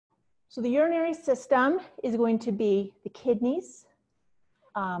So the urinary system is going to be the kidneys,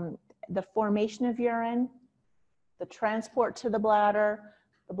 the formation of urine, the transport to the bladder,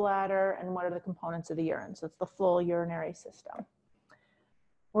 and what are the components of the urine. So it's the full urinary system.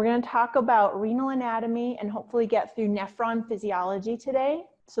 We're going to talk about renal anatomy and hopefully get through nephron physiology today.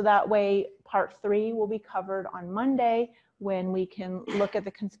 So that way, part 3 will be covered on Monday when we can look at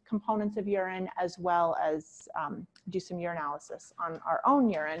the components of urine as well as do some urinalysis on our own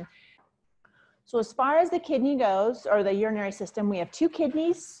urine. So as far as the kidney goes, or the urinary system, we have 2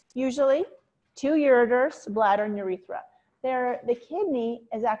 kidneys usually, 2 ureters, bladder and urethra. The kidney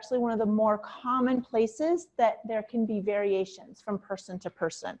is actually one of the more common places that there can be variations from person to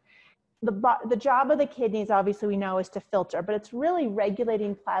person. The job of the kidneys, obviously we know, is to filter, but it's really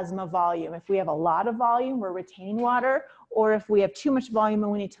regulating plasma volume. If we have a lot of volume, we're retaining water, or if we have too much volume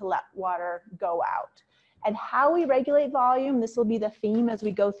and we need to let water go out. And how we regulate volume, this will be the theme as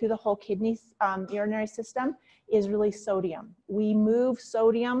we go through the whole kidney's urinary system, is really sodium. We move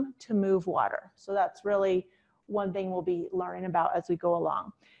sodium to move water. So that's really one thing we'll be learning about as we go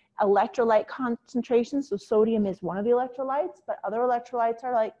along. Electrolyte concentration, so sodium is one of the electrolytes, but other electrolytes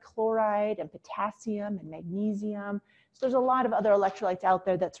are like chloride and potassium and magnesium. So there's a lot of other electrolytes out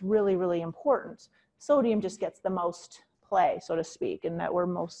there that's really, really important. Sodium just gets the most play, so to speak, and that we're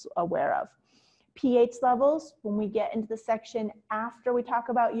most aware of. pH levels, when we get into the section after we talk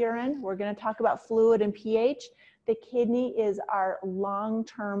about urine, we're going to talk about fluid and pH. The kidney is our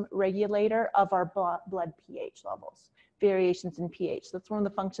long-term regulator of our blood pH levels, variations in pH. That's one of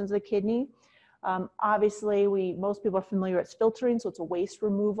the functions of the kidney. Obviously, most people are familiar with filtering, so it's a waste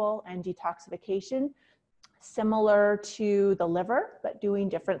removal and detoxification, similar to the liver, but doing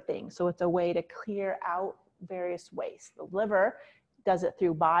different things. So it's a way to clear out various waste. The liver does it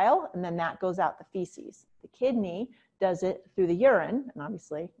through bile, and then that goes out the feces. The kidney does it through the urine, and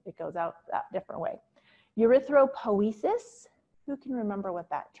obviously it goes out that different way. Erythropoiesis, who can remember what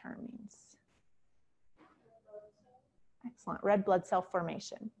that term means? Excellent, red blood cell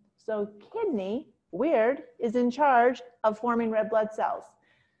formation. So kidney, weird, is in charge of forming red blood cells.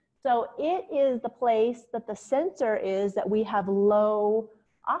 So it is the place that the sensor is that we have low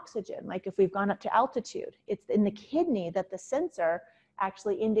oxygen, like if we've gone up to altitude. It's in the kidney that the sensor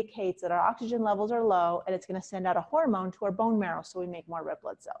actually indicates that our oxygen levels are low, and it's going to send out a hormone to our bone marrow so we make more red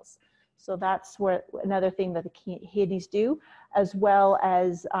blood cells. So that's where another thing that the kidneys do, as well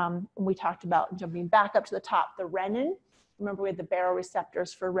as we talked about, jumping back up to the top, the renin. Remember, we had the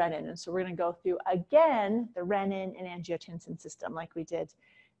baroreceptors for renin, and so we're going to go through again the renin and angiotensin system, like we did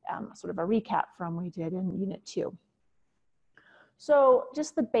sort of a recap from we did in Unit 2. So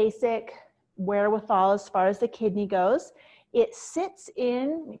just the basic wherewithal as far as the kidney goes. It sits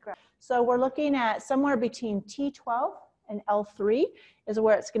in, so we're looking at somewhere between T12 and L3 is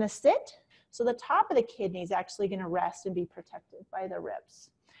where it's going to sit. So the top of the kidney is actually going to rest and be protected by the ribs.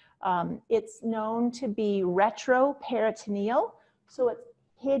 It's known to be retroperitoneal, so it's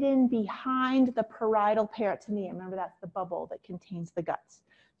hidden behind the parietal peritoneum. Remember, that's the bubble that contains the guts.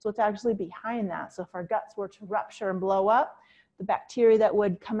 So it's actually behind that. So if our guts were to rupture and blow up, the bacteria that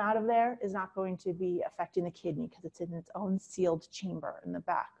would come out of there is not going to be affecting the kidney because it's in its own sealed chamber in the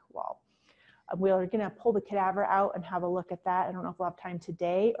back wall. We're going to pull the cadaver out and have a look at that. I don't know if we'll have time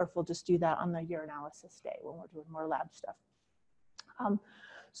today or if we'll just do that on the urinalysis day when we're doing more lab stuff.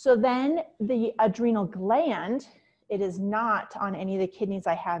 So then the adrenal gland, it is not on any of the kidneys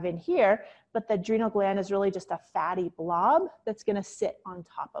I have in here, but the adrenal gland is really just a fatty blob that's going to sit on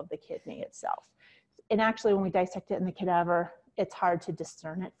top of the kidney itself. And actually, when we dissect it in the cadaver, it's hard to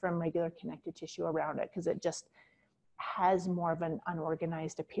discern it from regular connective tissue around it because it just has more of an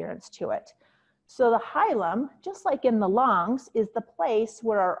unorganized appearance to it. So the hilum, just like in the lungs, is the place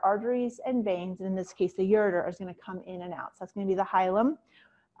where our arteries and veins, in this case the ureter, is going to come in and out. So that's going to be the hilum.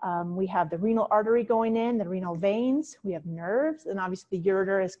 We have the renal artery going in, the renal veins, we have nerves, and obviously the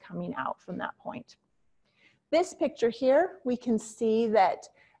ureter is coming out from that point. This picture here, we can see that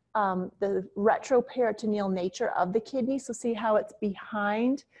the retroperitoneal nature of the kidney. So see how it's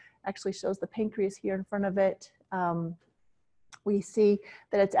behind, actually shows the pancreas here in front of it. We see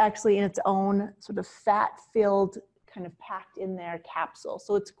that it's actually in its own sort of fat-filled, kind of packed in there capsule.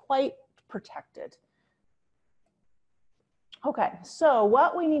 So it's quite protected. Okay, so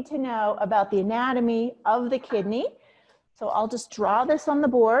what we need to know about the anatomy of the kidney. So I'll just draw this on the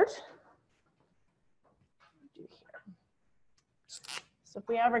board. So if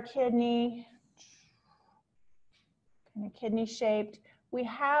we have our kidney, kind of kidney shaped, we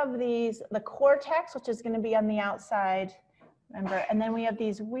have the cortex, which is going to be on the outside. Remember, and then we have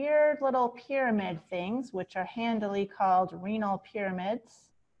these weird little pyramid things, which are handily called renal pyramids.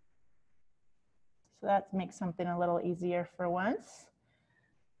 So that makes something a little easier for once.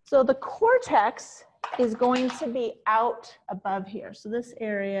 So the cortex is going to be out above here. So this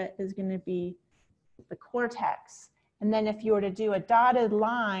area is going to be the cortex. And then if you were to do a dotted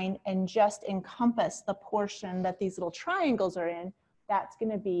line and just encompass the portion that these little triangles are in, that's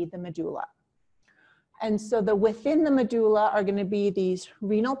going to be the medulla. And so within the medulla are going to be these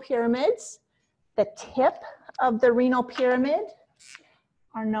renal pyramids. The tip of the renal pyramid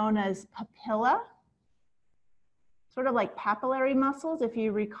are known as papilla, sort of like papillary muscles. If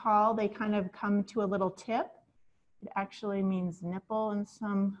you recall, they kind of come to a little tip. It actually means nipple in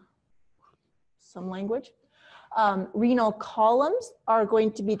some language. Renal columns are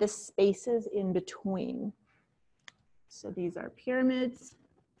going to be the spaces in between. So these are pyramids.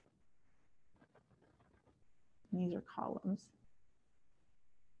 These are columns.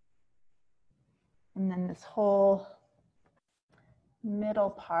 And then this whole middle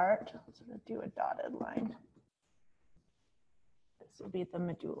part, I'll sort of do a dotted line. This will be the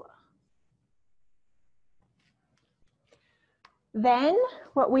medulla. Then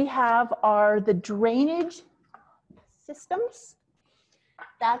what we have are the drainage systems.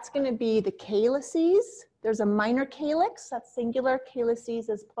 That's going to be the calyces. There's a minor calyx, that's singular, calyces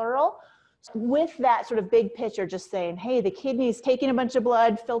is plural. With that sort of big picture, just saying, hey, the kidney's taking a bunch of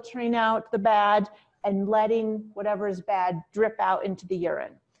blood, filtering out the bad, and letting whatever is bad drip out into the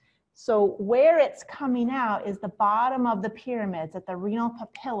urine. So where it's coming out is the bottom of the pyramids at the renal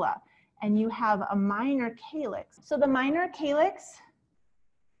papilla, and you have a minor calyx. So the minor calyx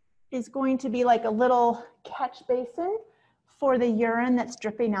is going to be like a little catch basin for the urine that's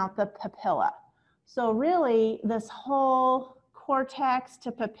dripping out the papilla. So really, this whole cortex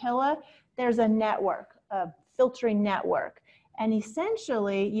to papilla, there's a network, a filtering network. And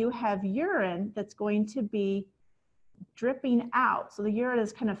essentially, you have urine that's going to be dripping out. So the urine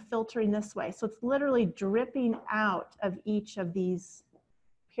is kind of filtering this way. So it's literally dripping out of each of these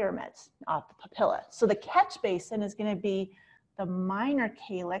pyramids off the papilla. So the catch basin is going to be the minor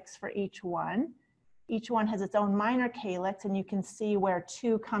calyx for each one. Each one has its own minor calyx, and you can see where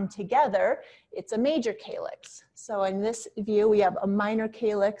two come together, it's a major calyx. So in this view, we have a minor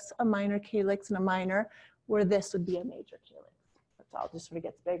calyx, and a minor, where this would be a major calyx. That's all, just sort of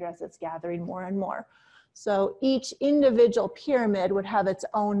gets bigger as it's gathering more and more. So each individual pyramid would have its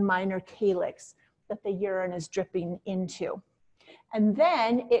own minor calyx that the urine is dripping into. And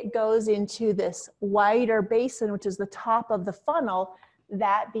then it goes into this wider basin, which is the top of the funnel,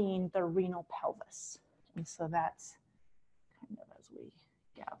 that being the renal pelvis. And so that's kind of as we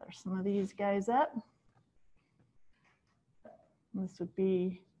gather some of these guys up. This would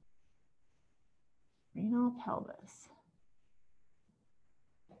be renal pelvis.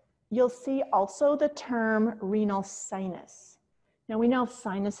 You'll see also the term renal sinus. Now we know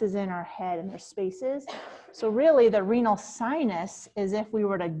sinus is in our head and there's spaces. So really the renal sinus is, if we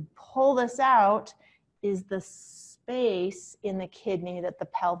were to pull this out, is the space in the kidney that the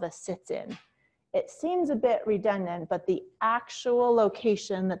pelvis sits in. It seems a bit redundant, but the actual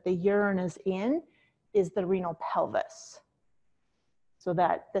location that the urine is in is the renal pelvis. So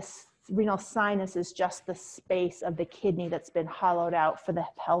that this renal sinus is just the space of the kidney that's been hollowed out for the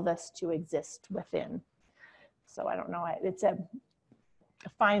pelvis to exist within. So I don't know, it's a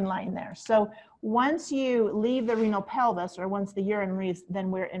fine line there. So once you leave the renal pelvis, or once the urine leaves, then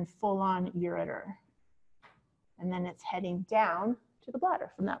we're in full-on ureter. And then it's heading down to the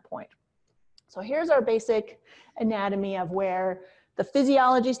bladder from that point. So here's our basic anatomy of where the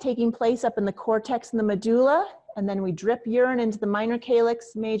physiology is taking place up in the cortex and the medulla, and then we drip urine into the minor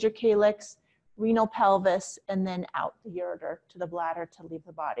calyx, major calyx, renal pelvis, and then out the ureter to the bladder to leave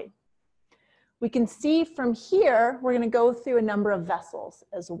the body. We can see from here, we're going to go through a number of vessels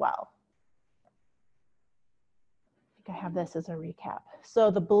as well. I think I have this as a recap.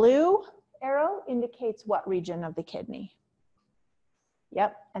 So the blue arrow indicates what region of the kidney.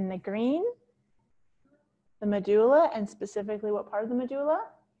 Yep, and the green, the medulla, and specifically what part of the medulla?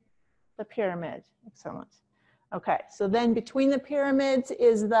 The pyramid. Excellent. Okay, so then between the pyramids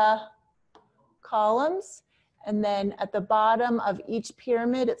is the columns, and then at the bottom of each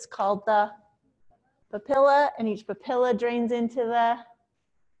pyramid, it's called the papilla, and each papilla drains into the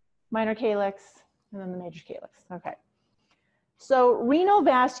minor calyx, and then the major calyx. Okay. So renal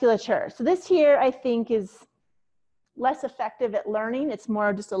vasculature. So this here, I think, is less effective at learning. It's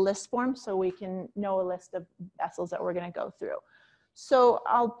more just a list form, so we can know a list of vessels that we're going to go through. So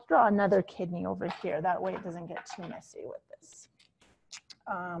I'll draw another kidney over here. That way it doesn't get too messy with this.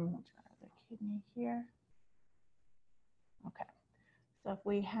 We'll draw another kidney here. Okay. So if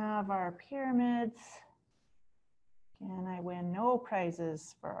we have our pyramids, and I win no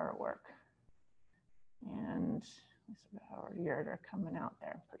prizes for our work. And our ureter coming out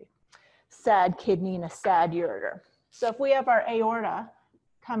there. Pretty sad kidney and a sad ureter. So if we have our aorta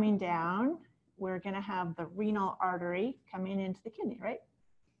coming down, we're going to have the renal artery coming into the kidney, right?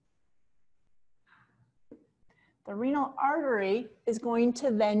 The renal artery is going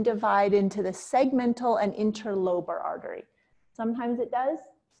to then divide into the segmental and interlobar artery. Sometimes it does,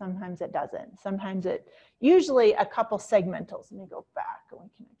 sometimes it doesn't. Sometimes it, usually a couple segmentals. Let me go back and we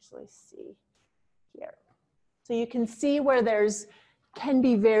can actually see here. So you can see where there's can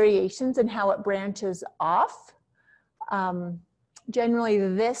be variations in how it branches off.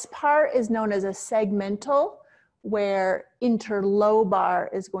 Generally, this part is known as a segmental, where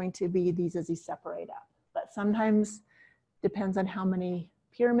interlobar is going to be these as these separate up. But sometimes, depends on how many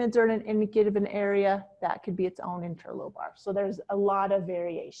pyramids are in any given area, that could be its own interlobar. So there's a lot of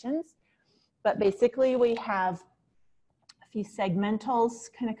variations. But basically, we have a few segmentals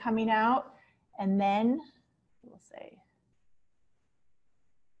kind of coming out, and then we'll say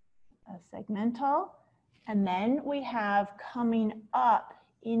a segmental, and then we have coming up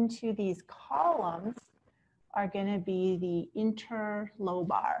into these columns are going to be the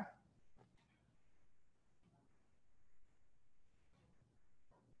interlobar.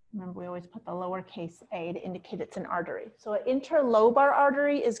 Remember, we always put the lowercase a to indicate it's an artery. So an interlobar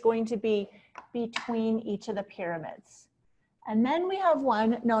artery is going to be between each of the pyramids. And then we have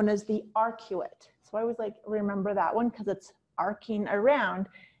one known as the arcuate. So I always like remember that one because it's arcing around.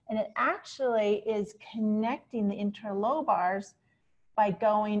 And it actually is connecting the interlobars by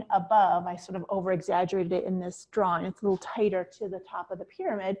going above. I sort of over-exaggerated it in this drawing. It's a little tighter to the top of the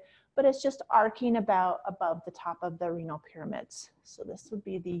pyramid, but it's just arcing about above the top of the renal pyramids. So this would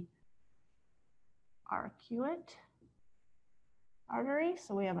be the arcuate artery.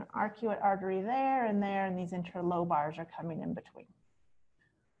 So we have an arcuate artery there, and these interlobars are coming in between.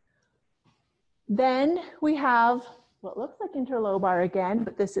 Then we have what looks like interlobar again,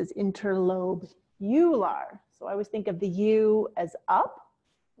 but this is interlobular. So I always think of the U as up,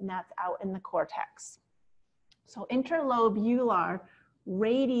 and that's out in the cortex. So interlobular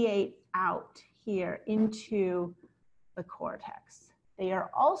radiate out here into the cortex. They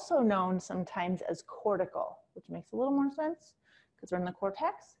are also known sometimes as cortical, which makes a little more sense because they're in the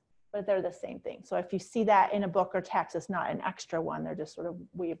cortex, but they're the same thing. So if you see that in a book or text, it's not an extra one. They're just sort of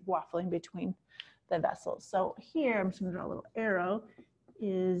waffling between the vessels. So here, I'm just going to draw a little arrow,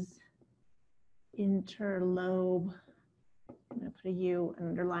 is interlobe. I'm going to put a U and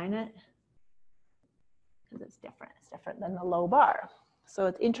underline it because it's different. It's different than the lobar. So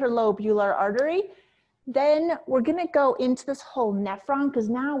it's interlobular artery. Then we're going to go into this whole nephron because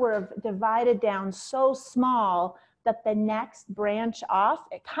now we're divided down so small that the next branch off,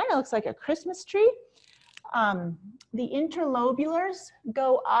 it kind of looks like a Christmas tree. The interlobulars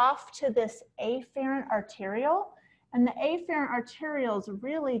go off to this afferent arteriole, and the afferent arterioles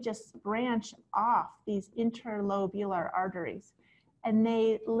really just branch off these interlobular arteries, and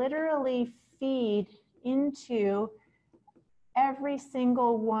they literally feed into every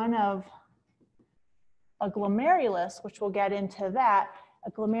single one of a glomerulus, which we'll get into that.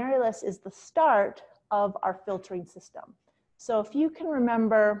 A glomerulus is the start of our filtering system. So if you can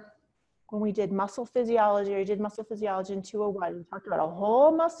remember when we did muscle physiology, or you did muscle physiology in 201, we talked about a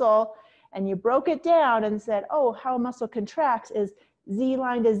whole muscle and you broke it down and said, oh, how a muscle contracts is Z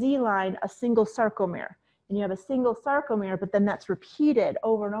line to Z line, a single sarcomere. And you have a single sarcomere, but then that's repeated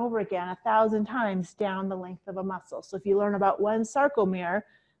over and over again 1,000 times down the length of a muscle. So if you learn about one sarcomere,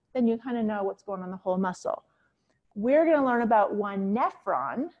 then you kind of know what's going on the whole muscle. We're going to learn about one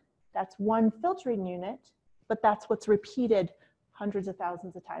nephron. That's one filtering unit, but that's what's repeated hundreds of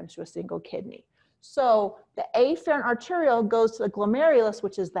thousands of times to a single kidney. So the afferent arteriole goes to the glomerulus,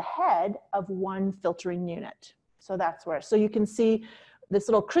 which is the head of one filtering unit. So that's where, so you can see this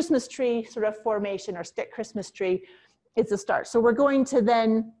little Christmas tree sort of formation, or stick Christmas tree, it's a start. So we're going to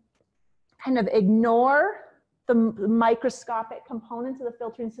then kind of ignore the microscopic components of the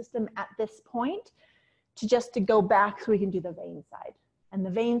filtering system at this point to go back so we can do the vein side. And the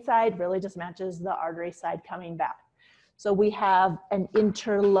vein side really just matches the artery side coming back. So we have an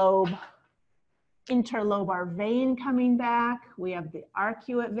interlobar vein coming back. We have the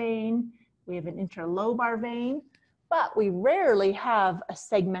arcuate vein. We have an interlobar vein, but we rarely have a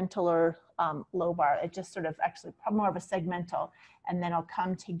segmental or lobar. It just sort of actually more of a segmental, and then it'll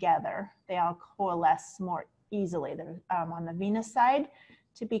come together. They all coalesce more easily. They're on the venous side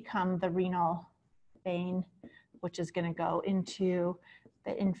to become the renal vein, which is going to go into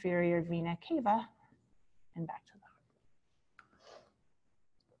the inferior vena cava and back to the heart.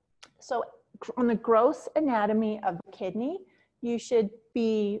 So on the gross anatomy of the kidney, you should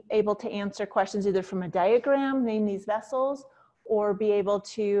be able to answer questions either from a diagram, name these vessels, or be able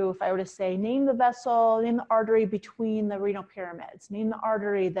to, if I were to say, name the vessel, name the artery between the renal pyramids, name the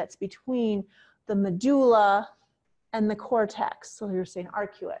artery that's between the medulla and the cortex. So you're saying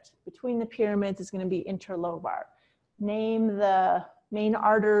arcuate. Between the pyramids is going to be interlobar. Name the main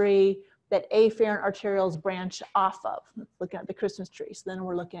artery that afferent arterioles branch off of. Let's look at the Christmas tree. So then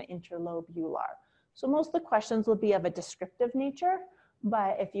we're looking at interlobular. So most of the questions will be of a descriptive nature,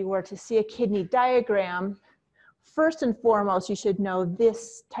 but if you were to see a kidney diagram, first and foremost, you should know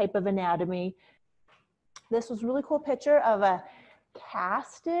this type of anatomy. This was a really cool picture of a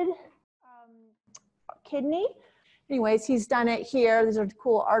casted kidney. Anyways, he's done it here. These are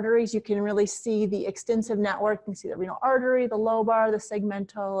cool arteries. You can really see the extensive network. You can see the renal artery, the lobar, the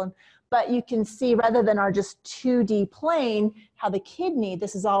segmental, but you can see rather than our just 2D plane, how the kidney,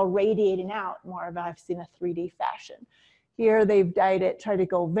 this is all radiating out more of, I've seen a 3D fashion. Here they've dyed it, tried to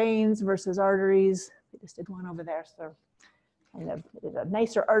go veins versus arteries. They just did one over there, so kind of did a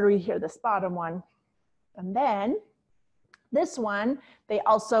nicer artery here, this bottom one. And then this one, they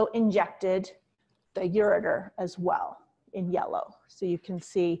also injected the ureter as well in yellow. So you can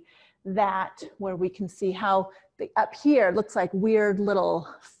see that where we can see how up here it looks like weird little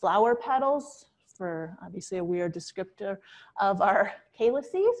flower petals for obviously a weird descriptor of our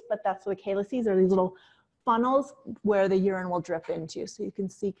calyces, but that's what the calyces are, these little funnels where the urine will drip into. So you can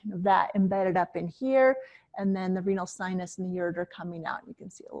see kind of that embedded up in here, and then the renal sinus and the ureter coming out. You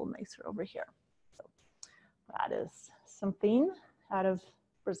can see a little nicer over here. So that is something out of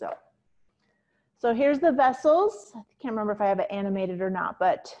Brazil. So here's the vessels. I can't remember if I have it animated or not,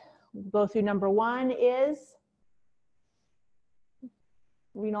 but we'll go through. Number one is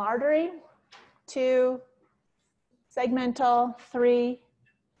renal artery, 2, segmental, 3,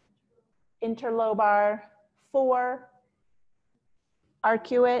 interlobar, 4,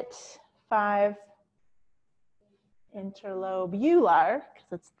 arcuate, 5, interlobular,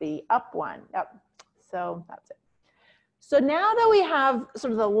 because it's the up one. Yep. So that's it. So now that we have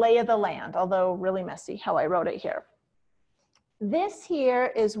sort of the lay of the land, although really messy how I wrote it here, this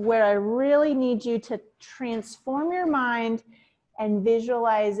here is where I really need you to transform your mind and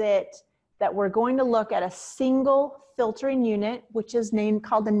visualize it, that we're going to look at a single filtering unit, which is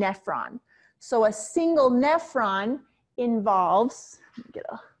called a nephron. So a single nephron involves,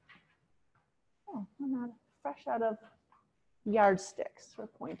 I'm not fresh out of yardsticks or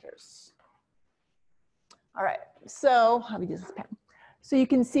pointers. All right, so how do we use this pen? So you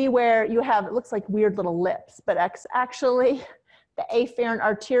can see where you have, it looks like weird little lips, but actually the afferent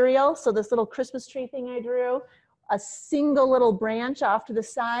arteriole, so this little Christmas tree thing I drew, a single little branch off to the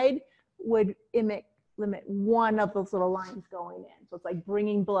side would limit one of those little lines going in. So it's like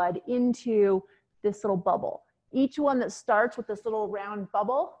bringing blood into this little bubble. Each one that starts with this little round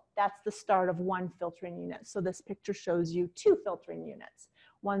bubble, that's the start of one filtering unit. So this picture shows you 2 filtering units.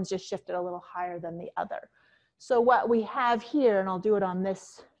 One's just shifted a little higher than the other. So what we have here, and I'll do it on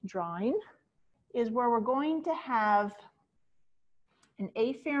this drawing, is where we're going to have an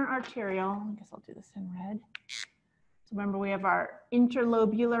afferent arteriole. I guess I'll do this in red. So remember, we have our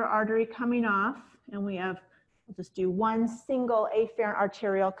interlobular artery coming off, and we have, we'll just do one single afferent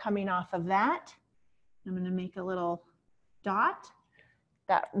arteriole coming off of that. I'm going to make a little dot.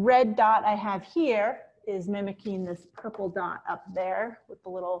 That red dot I have here is mimicking this purple dot up there with the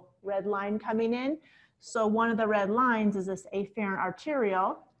little red line coming in. So one of the red lines is this afferent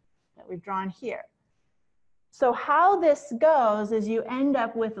arteriole that we've drawn here. So how this goes is you end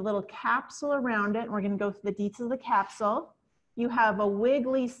up with a little capsule around it. And we're going to go through the details of the capsule. You have a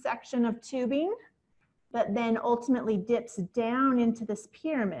wiggly section of tubing that then ultimately dips down into this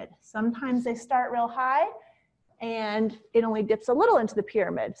pyramid. Sometimes they start real high and it only dips a little into the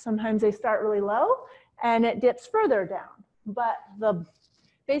pyramid. Sometimes they start really low and it dips further down. But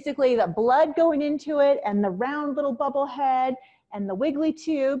basically the blood going into it and the round little bubble head and the wiggly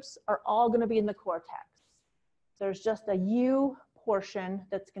tubes are all going to be in the cortex. There's just a U portion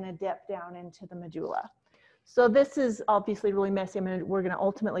that's going to dip down into the medulla. So this is obviously really messy. We're going to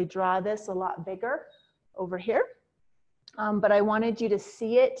ultimately draw this a lot bigger over here. But I wanted you to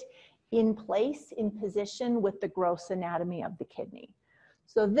see it in place, in position with the gross anatomy of the kidney.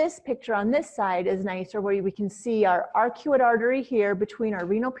 So this picture on this side is nicer, where we can see our arcuate artery here between our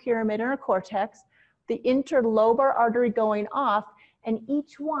renal pyramid and our cortex, the interlobar artery going off, and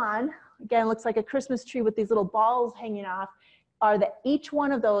each one, again, looks like a Christmas tree with these little balls hanging off, each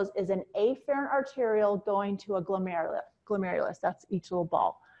one of those is an afferent arteriole going to a glomerulus. That's each little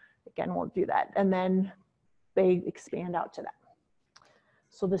ball. Again, we'll do that. And then they expand out to that.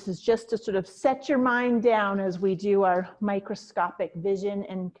 So this is just to sort of set your mind down as we do our microscopic vision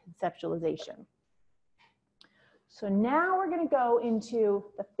and conceptualization. So now we're going to go into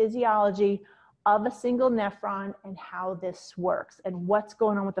the physiology of a single nephron and how this works and what's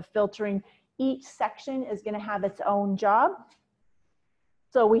going on with the filtering. Each section is going to have its own job.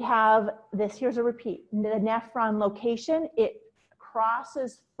 So we have this, here's a repeat, the nephron location, it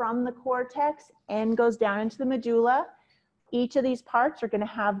crosses from the cortex and goes down into the medulla. Each of these parts are going to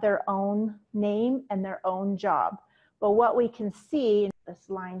have their own name and their own job. But what we can see in this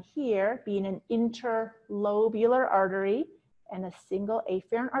line here being an interlobular artery and a single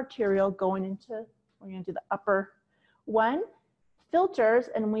afferent arteriole going into, we're going to do the upper one, filters,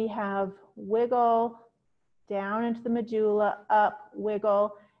 and we have wiggle down into the medulla, up,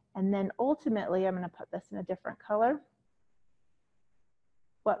 wiggle, and then ultimately, I'm going to put this in a different color.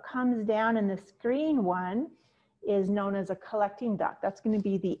 What comes down in this green one is known as a collecting duct. That's going to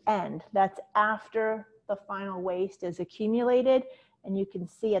be the end. That's after the final waste is accumulated. And you can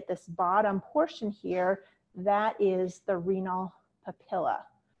see at this bottom portion here, that is the renal papilla.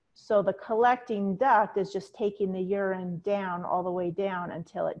 So the collecting duct is just taking the urine down all the way down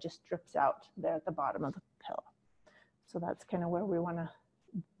until it just drips out there at the bottom of the papilla. So that's kind of where we want to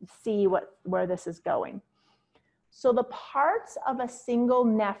see where this is going. So the parts of a single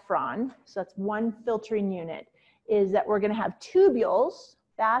nephron, so that's one filtering unit, is that we're going to have tubules.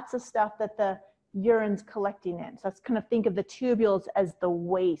 That's the stuff that the urine's collecting in. So let's kind of think of the tubules as the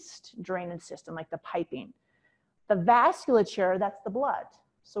waste drainage system, like the piping. The vasculature, that's the blood.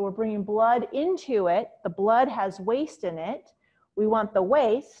 So we're bringing blood into it. The blood has waste in it. We want the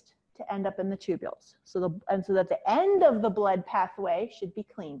waste to end up in the tubules. So that the end of the blood pathway should be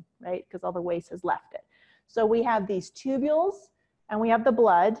clean, right? Because all the waste has left it. So we have these tubules and we have the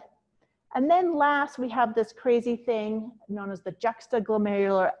blood. And then last, we have this crazy thing known as the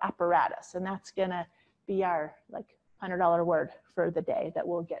juxtaglomerular apparatus. And that's gonna be our like $100 word for the day that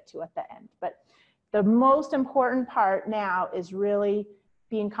we'll get to at the end. But the most important part now is really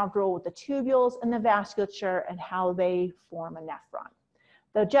being comfortable with the tubules and the vasculature and how they form a nephron.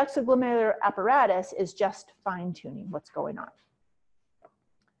 The juxtaglomerular apparatus is just fine-tuning what's going on.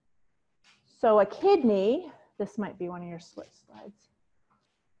 So a kidney, this might be one of your slides.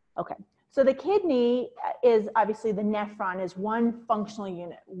 Okay, so the kidney is obviously the nephron is one functional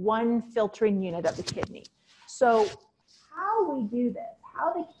unit, one filtering unit of the kidney. So how we do this,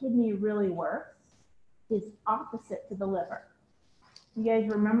 how the kidney really works is opposite to the liver. You guys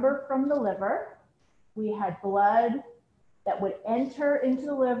remember from the liver, we had blood that would enter into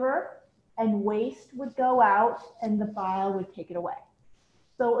the liver and waste would go out and the bile would take it away.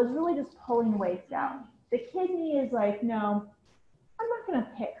 So it was really just pulling waste out. The kidney is like, no, I'm not going to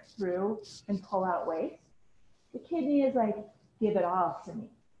pick through and pull out waste. The kidney is like, give it all to me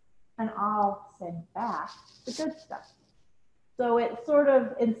and I'll send back the good stuff. So it's sort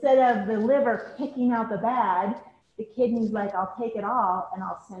of, instead of the liver picking out the bad, the kidney's like, I'll take it all and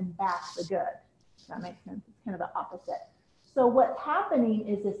I'll send back the good. Does that make sense? It's kind of the opposite. So what's happening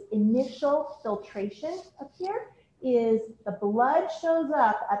is this initial filtration up here is the blood shows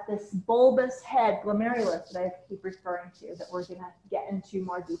up at this bulbous head glomerulus that I keep referring to that we're gonna get into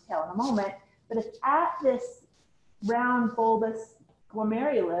more detail in a moment, but it's at this round bulbous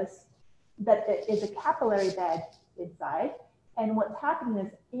glomerulus that is a capillary bed inside. And what's happening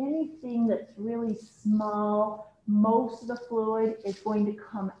is anything that's really small, most of the fluid is going to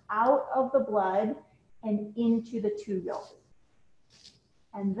come out of the blood and into the tubules.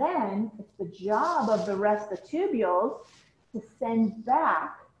 And then it's the job of the rest of the tubules to send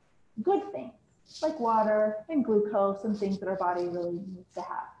back good things like water and glucose and things that our body really needs to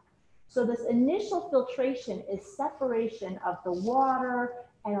have. So this initial filtration is separation of the water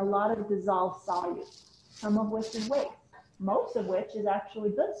and a lot of dissolved solutes, some of which is waste, most of which is actually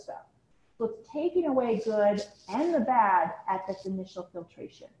good stuff. So it's taking away good and the bad at this initial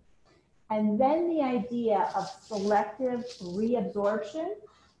filtration. And then the idea of selective reabsorption.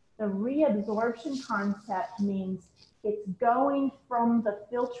 The reabsorption concept means it's going from the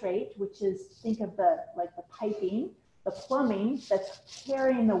filtrate, which is, think of the piping, the plumbing that's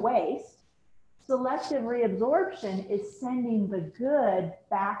carrying the waste. Selective reabsorption is sending the good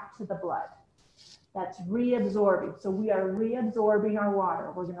back to the blood. That's reabsorbing. So we are reabsorbing our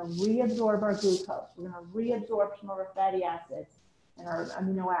water. We're going to reabsorb our glucose. We're going to reabsorb some of our fatty acids and our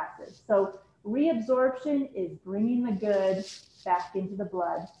amino acids. So reabsorption is bringing the good back into the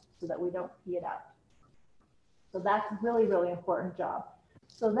blood so that we don't pee it out. So that's really, really important job.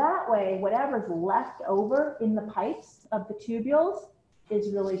 So that way, whatever's left over in the pipes of the tubules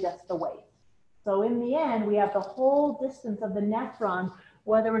is really just the waste. So in the end, we have the whole distance of the nephron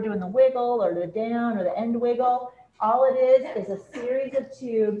Whether we're doing the wiggle or the down or the end wiggle, all it is a series of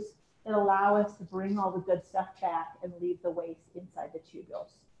tubes that allow us to bring all the good stuff back and leave the waste inside the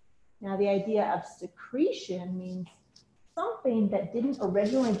tubules. Now, the idea of secretion means something that didn't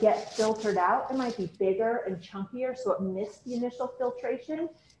originally get filtered out. It might be bigger and chunkier, so it missed the initial filtration.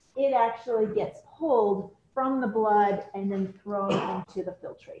 It actually gets pulled from the blood and then thrown into the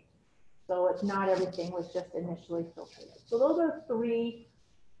filtrate. So it's not everything was just initially filtrated. So those are three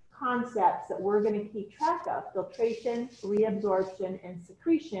concepts that we're going to keep track of. Filtration, reabsorption, and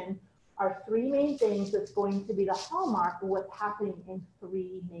secretion are three main things that's going to be the hallmark of what's happening in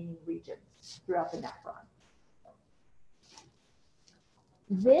three main regions throughout the nephron.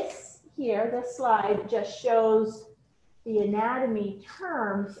 This here, this slide just shows the anatomy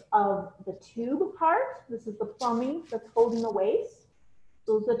terms of the tube part. This is the plumbing that's holding the waste.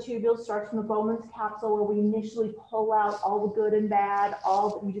 Those are the tubules, starts from the Bowman's capsule where we initially pull out all the good and bad,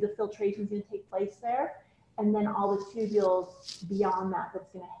 we do the filtration is going to take place there, and then all the tubules beyond that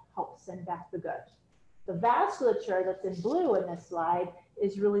that's going to help send back the good. The vasculature that's in blue in this slide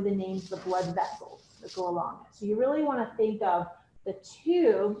is really the names of the blood vessels that go along it. So you really want to think of the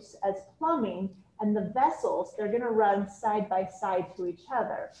tubes as plumbing, and the vessels, they're going to run side by side to each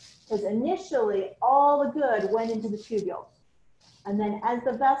other, because initially all the good went into the tubules. And then as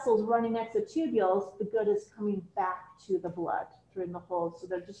the vessel's running next to tubules, the good is coming back to the blood during the whole. So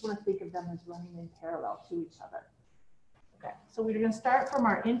they just want to think of them as running in parallel to each other. Okay, so we're going to start from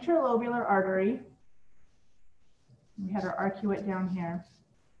our interlobular artery. We had our arcuate down here.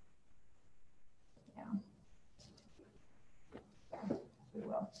 Yeah. We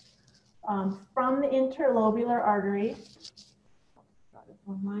will. From the interlobular artery,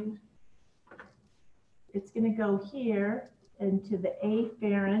 it's going to go here into the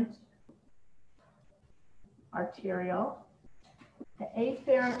afferent arteriole. The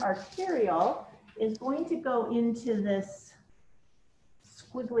afferent arteriole is going to go into this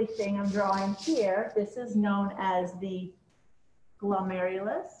squiggly thing I'm drawing here. This is known as the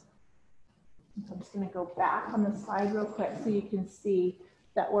glomerulus. I'm just going to go back on the slide real quick so you can see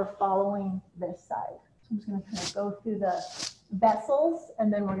that we're following this side. So I'm just going to kind of go through the vessels,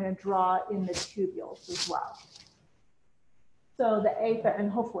 and then we're going to draw in the tubules as well. So the afferent,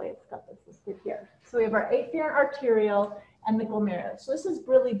 and hopefully it's got this listed here. So we have our afferent arteriole and the glomerulus. So this is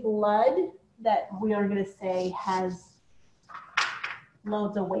really blood that we are going to say has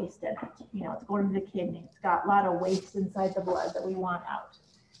loads of waste in it. You know, it's going to the kidney. It's got a lot of waste inside the blood that we want out.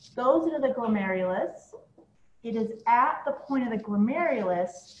 Goes into the glomerulus. It is at the point of the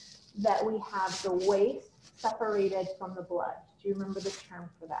glomerulus that we have the waste separated from the blood. Do you remember the term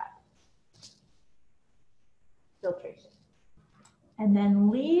for that? Filtration. And then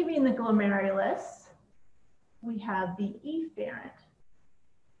leaving the glomerulus, we have the efferent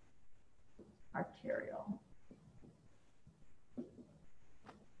arteriole.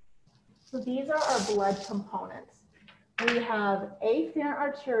 So these are our blood components. We have afferent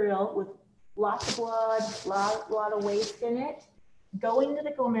arteriole with lots of blood, lot of waste in it, going to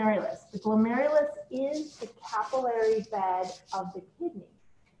the glomerulus. The glomerulus is the capillary bed of the kidney.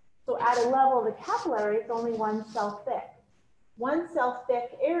 So at a level of the capillary, it's only 1 cell thick. 1 cell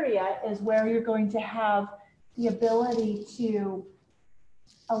thick area is where you're going to have the ability to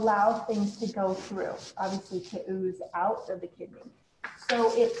allow things to go through, obviously to ooze out of the kidney.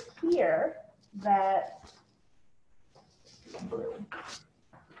 So it's here that blue.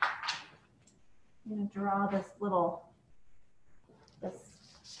 I'm going to draw this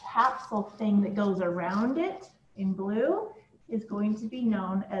capsule thing that goes around it in blue is going to be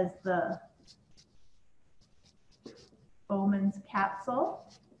known as the Bowman's capsule.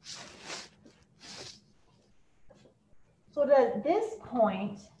 So at this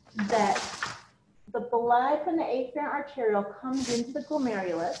point that the blood from the afferent arteriole comes into the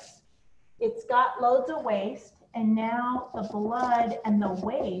glomerulus, it's got loads of waste, and now the blood and the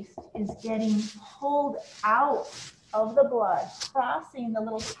waste is getting pulled out of the blood, crossing the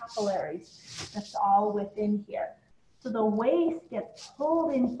little capillaries that's all within here. So the waste gets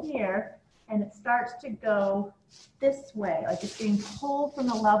pulled in here, and it starts to go this way, like it's being pulled from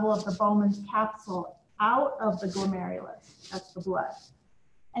the level of the Bowman's capsule out of the glomerulus. That's the blood.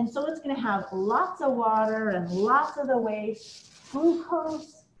 And so it's going to have lots of water and lots of the waste,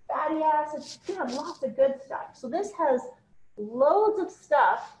 glucose, fatty acids. It's going to have lots of good stuff. So this has loads of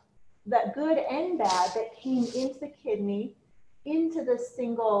stuff, that good and bad, that came into the kidney, into the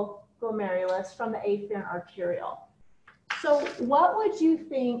single glomerulus from the afferent arteriole. So what would you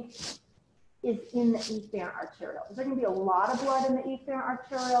think is in the efferent arteriole? Is there going to be a lot of blood in the efferent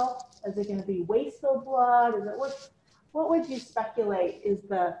arteriole? Is it going to be waste-filled blood? Is it what? what would you speculate is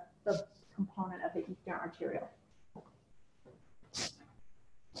the component of the efferent arteriole?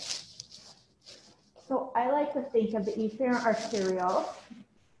 So I like to think of the efferent arteriole.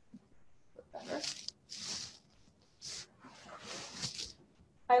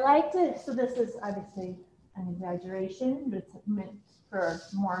 I like to, so this is obviously an exaggeration, but it's meant for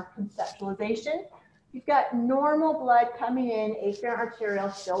more conceptualization. You've got normal blood coming in, efferent arteriole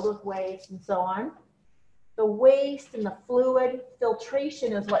filled with waste and so on. The waste and the fluid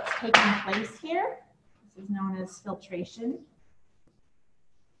filtration is what's taking place here. This is known as filtration.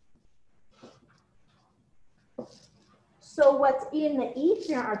 So what's in the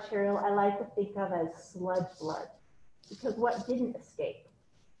efferent arteriole, I like to think of as sludge blood, because what didn't escape?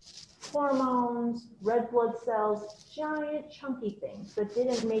 Hormones, red blood cells, giant chunky things that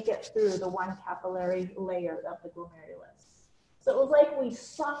didn't make it through the one capillary layer of the glomerulus. So it was like we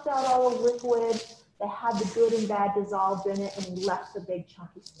sucked out all the liquid that had the good and bad dissolved in it, and we left the big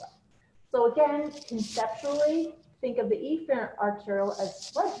chunky stuff. So again, conceptually, think of the efferent arteriole as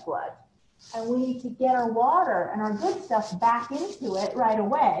sludge blood. And we need to get our water and our good stuff back into it right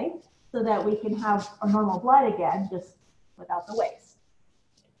away so that we can have a normal blood again, just without the waste.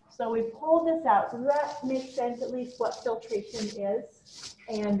 So we pulled this out. So that makes sense, at least what filtration is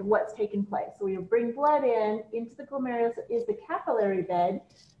and what's taking place. So we bring blood into the glomerulus is the capillary bed,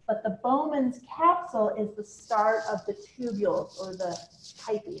 but the Bowman's capsule is the start of the tubules, or the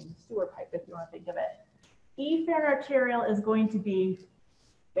piping, sewer pipe if you want to think of it. Efferent arteriole is going to be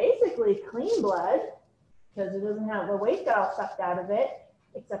basically clean blood, because it doesn't have the waste got all sucked out of it,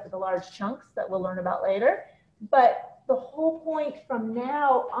 except for the large chunks that we'll learn about later. But the whole point from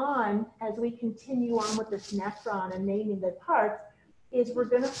now on, as we continue on with this nephron and naming the parts, is we're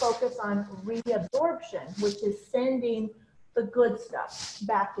going to focus on reabsorption, which is sending the good stuff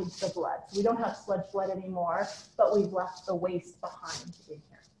back into the blood. So we don't have sludge blood anymore, but we've left the waste behind in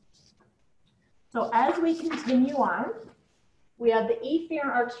here. So as we continue on, we have the efferent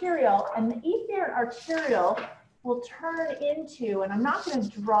arteriole, and the efferent arteriole will turn into, and I'm not going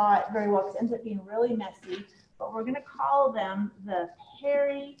to draw it very well because it ends up being really messy, but we're going to call them the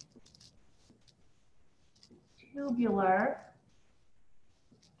peritubular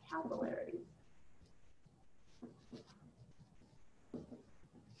capillaries.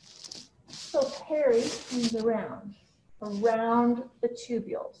 So peri means around the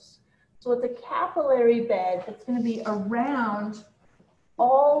tubules. So it's a capillary bed that's going to be around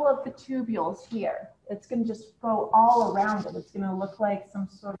all of the tubules here. It's going to just go all around it. It's going to look like some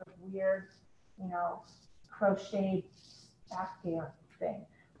sort of weird, crocheted afghan thing.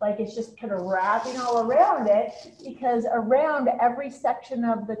 Like it's just kind of wrapping all around it, because around every section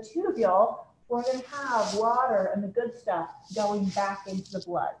of the tubule, we're going to have water and the good stuff going back into the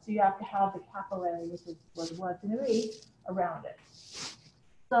blood. So you have to have the capillary, which is where the blood's going to be, around it.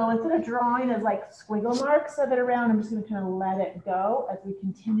 So instead of drawing as like squiggle marks of it around, I'm just going to kind of let it go as we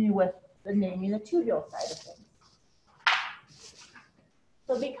continue with the naming the tubule side of things.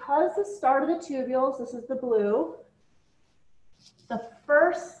 So because the start of the tubules, this is the blue, the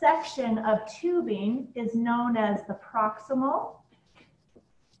first section of tubing is known as the proximal,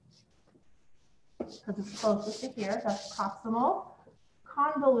 because it's closest to here, that's proximal,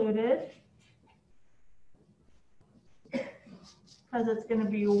 convoluted, because it's going to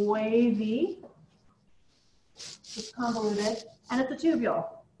be wavy, it's convoluted, and it's a tubule.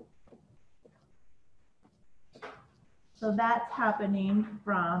 So that's happening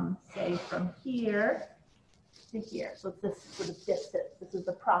from, say, from here to here. So it's this sort of distance. This is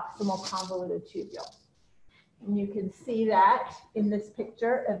the proximal convoluted tubule. And you can see that in this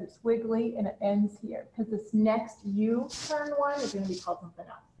picture as it's wiggly and it ends here, because this next U-turn one is going to be called something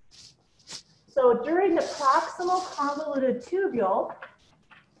else. So during the proximal convoluted tubule,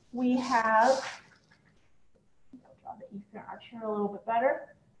 we have, I'll draw the efferent arteriole a little bit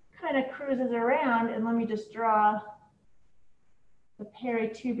better, kind of cruises around, and let me just draw the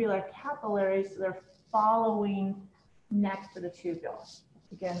peritubular capillaries, so they're following next to the tubule.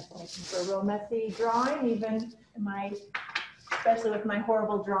 Again, it's making for a real messy drawing, even in my, especially with my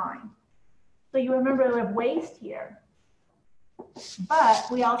horrible drawing. So you remember we have waste here, but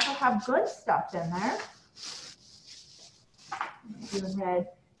we also have good stuff in there. In red.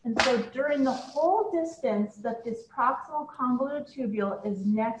 And so during the whole distance that this proximal convoluted tubule is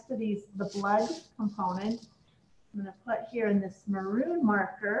next to the blood component, I'm going to put here in this maroon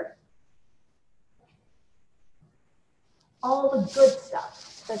marker all the good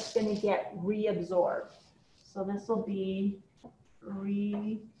stuff that's going to get reabsorbed. So this will be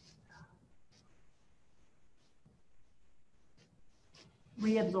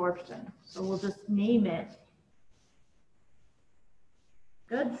reabsorption. So we'll just name it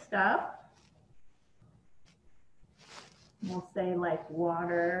good stuff, we'll say like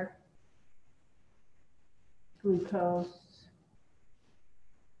water, glucose,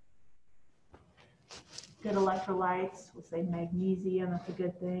 good electrolytes, we'll say magnesium, that's a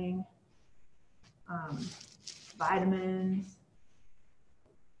good thing, vitamins,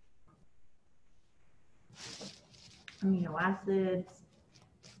 amino acids,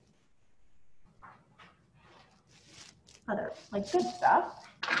 other like good stuff,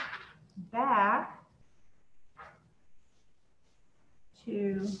 back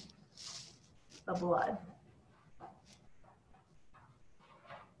to the blood.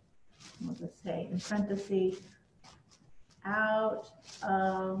 We'll just say in parentheses, out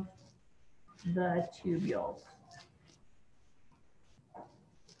of the tubules.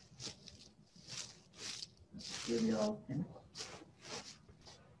 Tubules.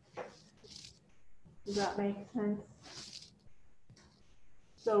 Does that make sense?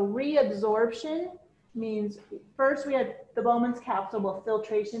 So reabsorption means first we had the Bowman's capsule where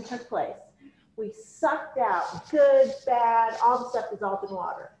filtration took place. We sucked out good, bad, all the stuff dissolved in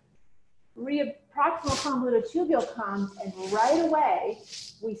water. Proximal convoluted tubule comes and right away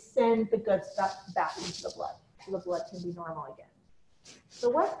we send the good stuff back into the blood so the blood can be normal again. So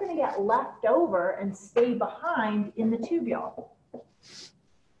what's going to get left over and stay behind in the tubule?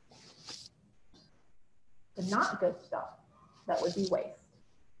 The not good stuff, that would be waste.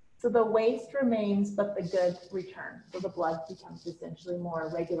 So the waste remains, but the good return. So the blood becomes essentially more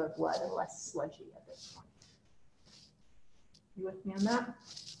regular blood and less sludgy at this point. You with me on that?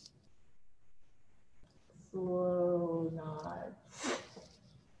 Slow nods.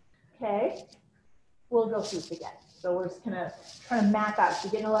 Okay, we'll go through this again. So we're just gonna try to map out. So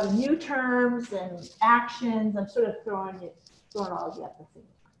you're getting a lot of new terms and actions. I'm sort of throwing all of you at the same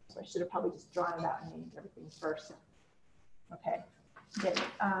time. So I should have probably just drawn it out and named everything first. Okay. Good.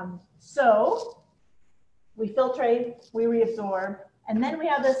 So we filtrate, we reabsorb, and then we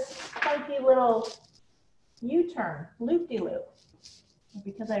have this funky little U-turn, loop-de-loop.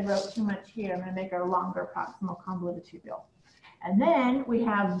 Because I wrote too much here, I'm going to make our longer proximal convoluted tubule. And then we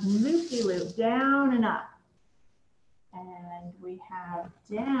have loop-de-loop, down and up. And we have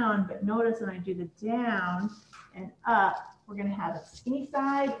down, but notice when I do the down and up, we're going to have a skinny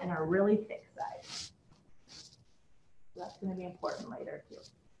side and a really thick side. So that's going to be important later too.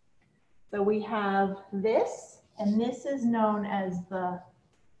 So we have this, and this is known as the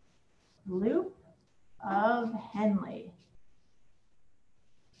loop of Henle.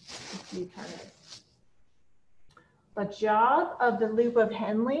 The job of the loop of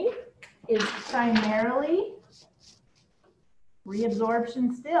Henle is primarily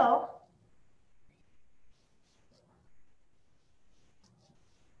reabsorption still,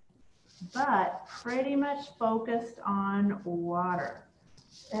 but pretty much focused on water.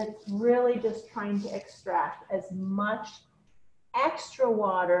 It's really just trying to extract as much extra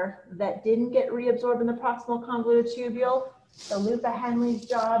water that didn't get reabsorbed in the proximal convoluted tubule. The loop of Henle's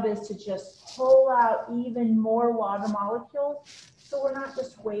job is to just pull out even more water molecules, so we're not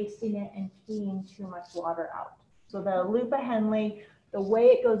just wasting it and peeing too much water out. So the loop of Henle, the way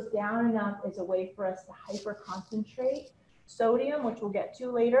it goes down and up is a way for us to hyperconcentrate sodium, which we'll get to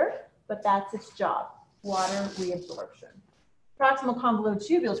later, but that's its job, water reabsorption. Proximal convoluted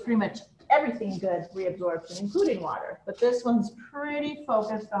tubule is pretty much everything good reabsorption, including water, but this one's pretty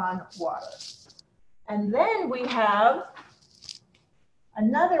focused on water. And then we have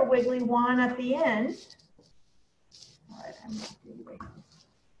another wiggly one at the end. All right, I'm not doing it.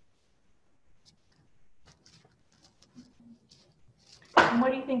 And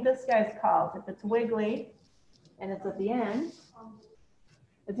what do you think this guy's called? If it's wiggly and it's at the end,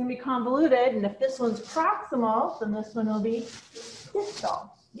 it's going to be convoluted. And if this one's proximal, then this one will be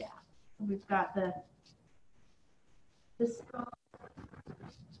distal. Yeah. So we've got the distal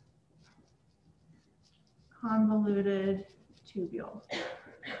convoluted tubule.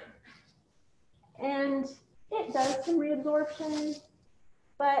 And it does some reabsorption,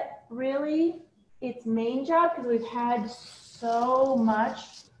 but really its main job, because we've had so much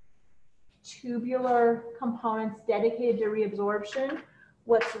tubular components dedicated to reabsorption,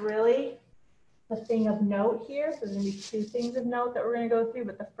 what's really the thing of note here, so there's going to be two things of note that we're going to go through,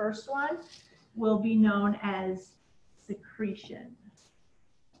 but the first one will be known as secretion.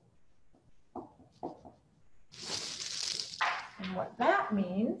 And what that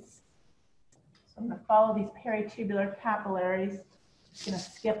means, so I'm going to follow these peritubular capillaries. Just going to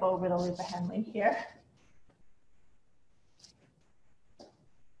skip over the loop of Henle here.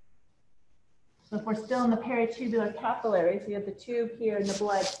 So if we're still in the peritubular capillaries, we have the tube here and the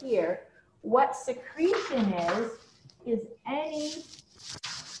blood here. What secretion is any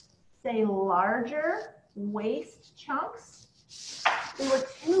say larger waste chunks, they were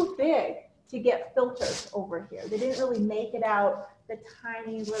too big to get filtered over here. They didn't really make it out the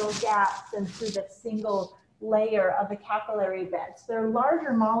tiny little gaps and through the single layer of the capillary bed. So they're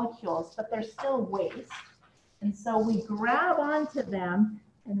larger molecules, but they're still waste. And so we grab onto them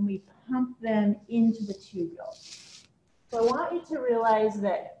and we pump them into the tubule. So I want you to realize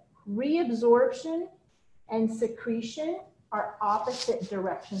that reabsorption and secretion are opposite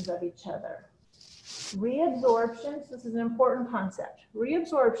directions of each other. Reabsorption, so this is an important concept.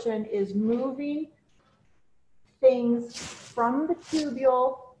 Reabsorption is moving things from the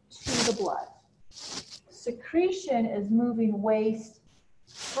tubule to the blood. Secretion is moving waste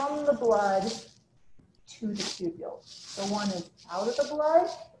from the blood to the tubule. So one is out of the blood,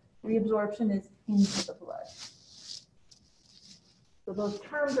 reabsorption is into the blood. So those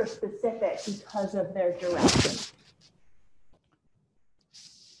terms are specific because of their direction.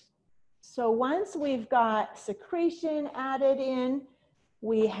 So once we've got secretion added in,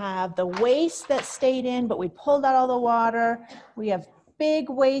 we have the waste that stayed in, but we pulled out all the water. We have big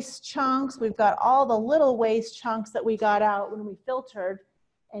waste chunks. We've got all the little waste chunks that we got out when we filtered.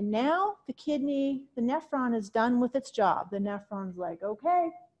 And now the kidney, the nephron is done with its job. The nephron's like, okay,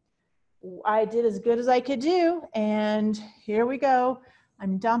 I did as good as I could do. And here we go.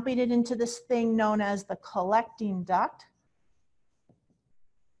 I'm dumping it into this thing known as the collecting duct.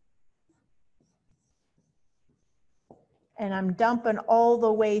 And I'm dumping all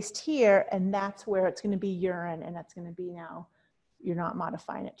the waste here, and that's where it's going to be urine, and that's going to be now, you're not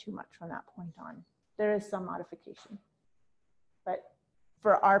modifying it too much from that point on. There is some modification, but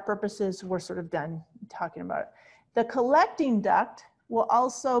for our purposes, we're sort of done talking about it. The collecting duct will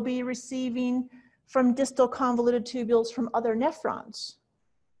also be receiving from distal convoluted tubules from other nephrons.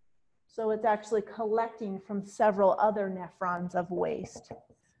 So it's actually collecting from several other nephrons of waste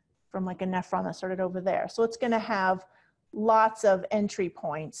from like a nephron that started over there. So it's going to have lots of entry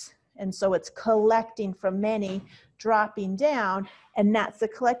points. And so it's collecting from many, dropping down, and that's the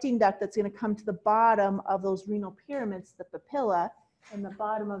collecting duct that's going to come to the bottom of those renal pyramids, the papilla, and the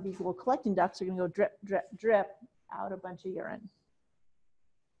bottom of these little collecting ducts are going to go drip, drip, drip out a bunch of urine.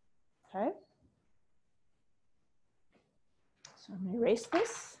 Okay. So I'm going to erase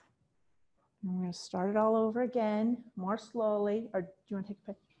this. I'm going to start it all over again, more slowly. Or do you want to take a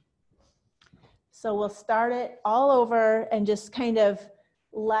picture? So we'll start it all over and just kind of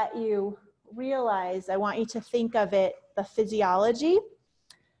let you realize, I want you to think of it, the physiology.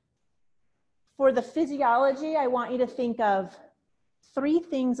 For the physiology, I want you to think of 3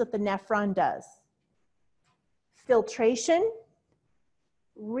 things that the nephron does: filtration,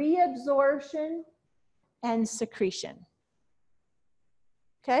 reabsorption, and secretion.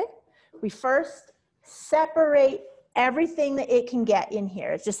 Okay? We first separate everything that it can get in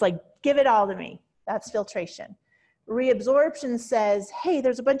here. It's just like, give it all to me. That's filtration. Reabsorption says, hey,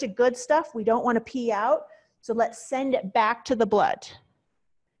 there's a bunch of good stuff we don't want to pee out, so let's send it back to the blood.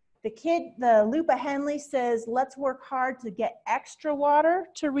 The Lupa Henley says, let's work hard to get extra water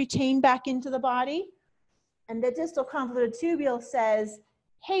to retain back into the body. And the distal convoluted tubule says,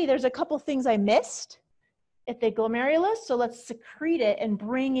 hey, there's a couple things I missed at the glomerulus, so let's secrete it and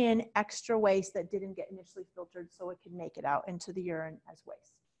bring in extra waste that didn't get initially filtered so it can make it out into the urine as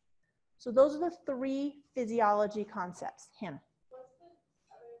waste. So those are the 3 physiology concepts. Hannah. What's the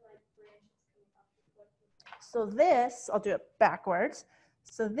other branches coming up? So this, I'll do it backwards.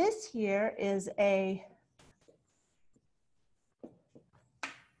 So this here is a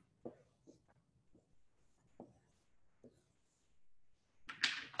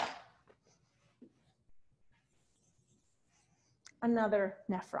another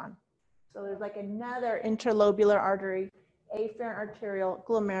nephron. So there's like another interlobular artery, afferent arterial,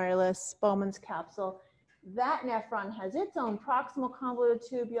 glomerulus, Bowman's capsule. That nephron has its own proximal convoluted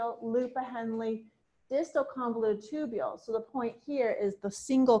tubule, Lupa Henley, distal convoluted tubule. So the point here is the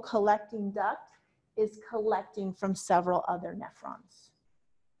single collecting duct is collecting from several other nephrons.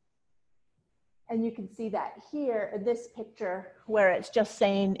 And you can see that here in this picture where it's just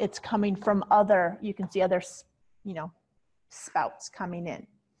saying it's coming from other, you can see other, spouts coming in.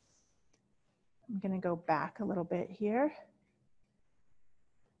 I'm going to go back a little bit here.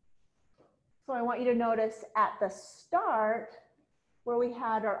 So I want you to notice at the start where we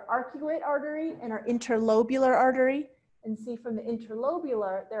had our arcuate artery and our interlobular artery, and see from the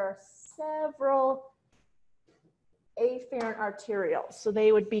interlobular, there are several afferent arterioles. So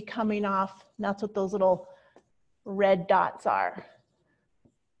they would be coming off, and that's what those little red dots are.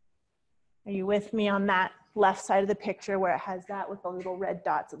 Are you with me on that left side of the picture where it has that with the little red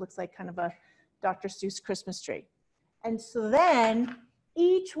dots? It looks like kind of a Dr. Seuss Christmas tree. And so then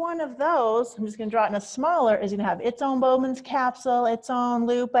each one of those, I'm just going to draw it in a smaller, is going to have its own Bowman's capsule, its own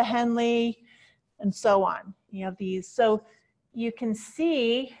loop, a Henle, and so on. You have these. So you can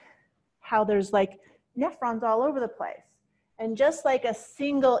see how there's like nephrons all over the place. And just like a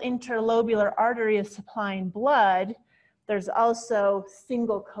single interlobular artery is supplying blood, there's also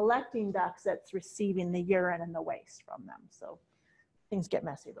single collecting ducts that's receiving the urine and the waste from them. So things get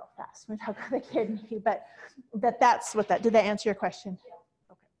messy real fast when we talk about the kidney, but that's what that, did that answer your question?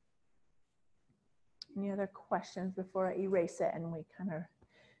 Okay. Any other questions before I erase it and we kind of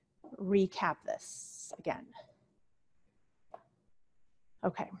recap this again?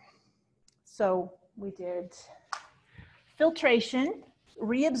 Okay, so we did filtration,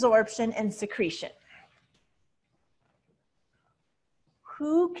 reabsorption, and secretion.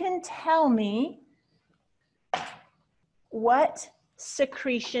 Who can tell me what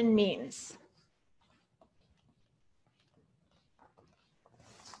secretion means?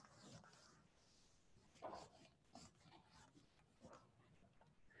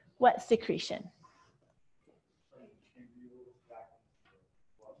 What secretion?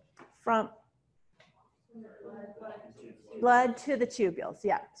 From blood to the tubules,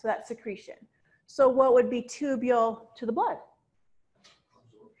 yeah, so that's secretion. So what would be tubule to the blood?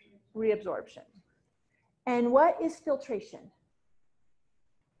 Reabsorption. And what is filtration?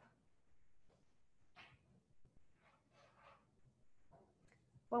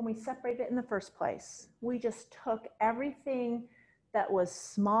 When we separated it in the first place, we just took everything that was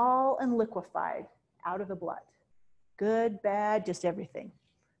small and liquefied out of the blood. Good, bad, just everything.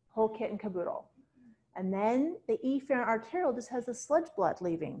 Whole kit and caboodle. And then the efferent arterial just has the sludge blood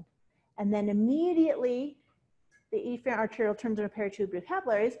leaving. And then immediately the efferent arterial turns into peritubular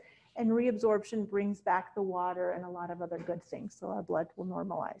capillaries, and reabsorption brings back the water and a lot of other good things. So our blood will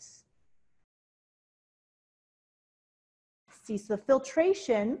normalize. See, so the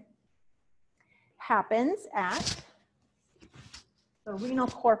filtration happens at the renal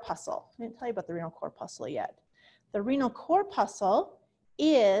corpuscle. I didn't tell you about the renal corpuscle yet. The renal corpuscle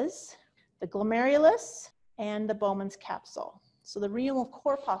is the glomerulus and the Bowman's capsule. So the renal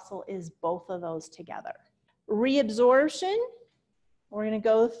corpuscle is both of those together. Reabsorption, we're going to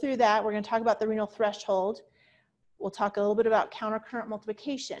go through that. We're going to talk about the renal threshold. We'll talk a little bit about countercurrent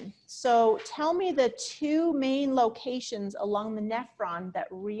multiplication. So tell me the two main locations along the nephron that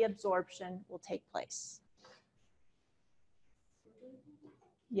reabsorption will take place.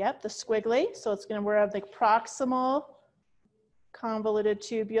 Yep, the squiggly. So it's going to have the proximal convoluted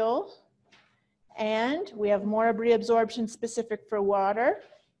tubule. And we have more reabsorption specific for water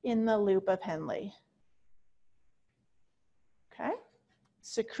in the loop of Henle. Okay.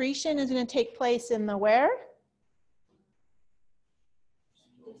 Secretion is going to take place in the where?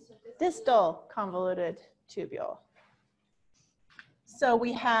 Distal convoluted tubule. So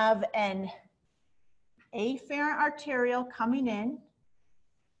we have an afferent arterial coming in.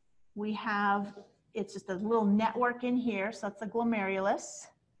 We have, it's just a little network in here, so that's a glomerulus.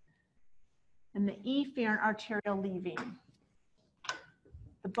 And the efferent arterial leaving.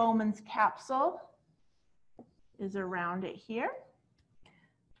 The Bowman's capsule is around it here.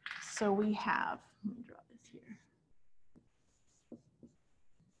 So we have, let me draw this here.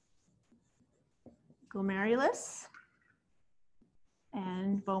 Glomerulus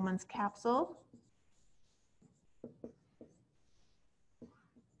and Bowman's capsule.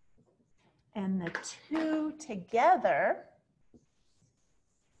 And the two together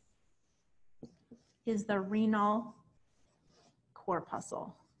is the renal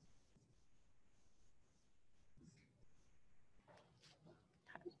corpuscle.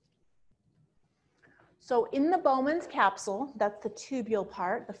 So in the Bowman's capsule, that's the tubule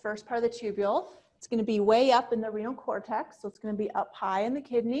part, the first part of the tubule. It's going to be way up in the renal cortex, so it's going to be up high in the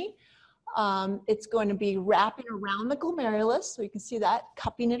kidney. It's going to be wrapping around the glomerulus, so you can see that,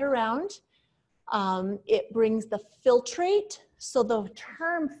 cupping it around. It brings the filtrate. So the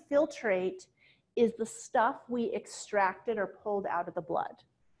term filtrate is the stuff we extracted or pulled out of the blood.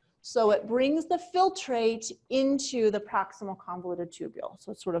 So it brings the filtrate into the proximal convoluted tubule.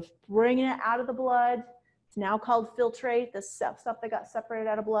 So it's sort of bringing it out of the blood. It's now called filtrate, the stuff that got separated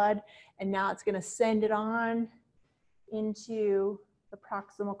out of blood. And now it's going to send it on into the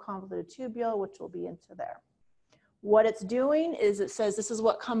proximal convoluted tubule, which will be into there. What it's doing is it says this is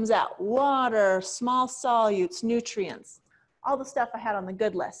what comes out: water, small solutes, nutrients, all the stuff I had on the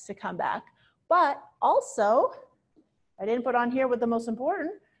good list to come back. But also, I didn't put on here with the most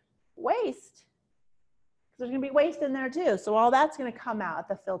important, waste. There's going to be waste in there too. So all that's going to come out at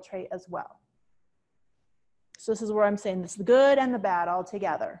the filtrate as well. So this is where I'm saying this is the good and the bad all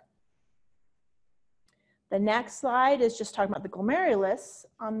together. The next slide is just talking about the glomerulus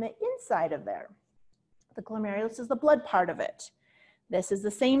on the inside of there. The glomerulus is the blood part of it. This is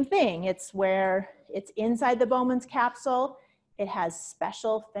the same thing. It's where it's inside the Bowman's capsule. It has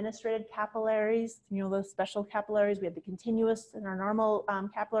special fenestrated capillaries. You know those special capillaries? We have the continuous in our normal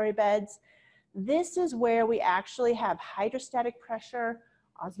capillary beds. This is where we actually have hydrostatic pressure,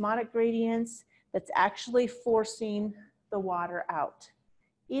 osmotic gradients that's actually forcing the water out.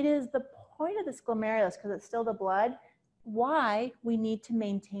 It is the point of this glomerulus, because it's still the blood, why we need to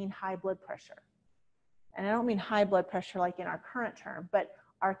maintain high blood pressure. And I don't mean high blood pressure like in our current term, but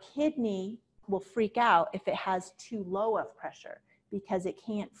our kidney will freak out if it has too low of pressure because it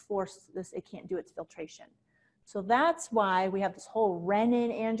can't force this, it can't do its filtration. So that's why we have this whole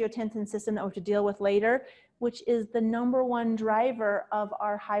renin-angiotensin system that we have to deal with later, which is the #1 driver of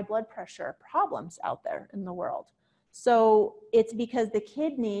our high blood pressure problems out there in the world. So it's because the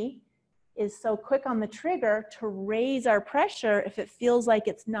kidney is so quick on the trigger to raise our pressure if it feels like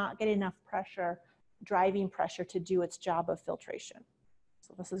it's not getting enough pressure, driving pressure to do its job of filtration.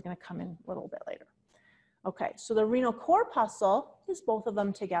 So this is going to come in a little bit later. Okay, so the renal corpuscle is both of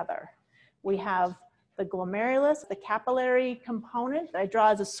them together. We have the glomerulus, the capillary component that I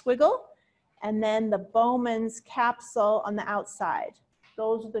draw as a squiggle, and then the Bowman's capsule on the outside.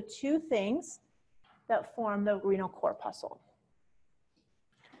 Those are the two things that form the renal corpuscle.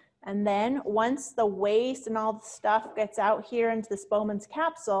 And then once the waste and all the stuff gets out here into this Bowman's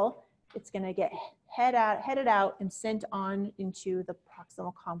capsule, it's going to get headed out and sent on into the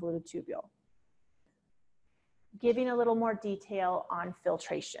proximal convoluted tubule. Giving a little more detail on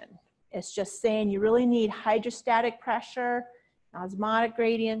filtration. It's just saying you really need hydrostatic pressure, osmotic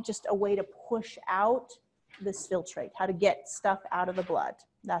gradient, just a way to push out this filtrate, how to get stuff out of the blood.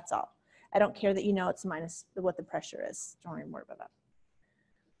 That's all. I don't care that you know it's minus what the pressure is. Don't even worry about that.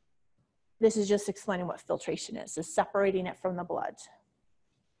 This is just explaining what filtration is separating it from the blood.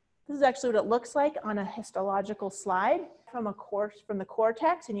 This is actually what it looks like on a histological slide from the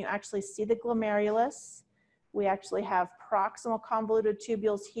cortex, and you actually see the glomerulus. We actually have proximal convoluted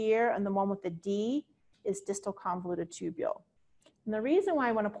tubules here, and the one with the D is distal convoluted tubule. And the reason why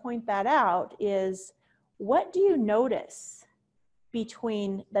I want to point that out is, what do you notice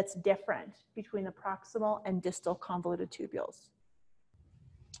that's different between the proximal and distal convoluted tubules?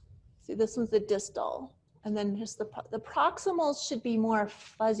 See, this one's the distal, and then just the proximals should be more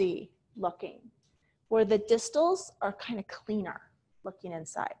fuzzy looking, where the distals are kind of cleaner looking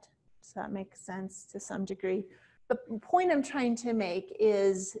inside. Does that make sense to some degree? The point I'm trying to make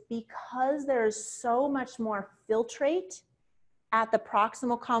is, because there's so much more filtrate at the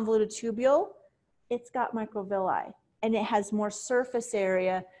proximal convoluted tubule, it's got microvilli, and it has more surface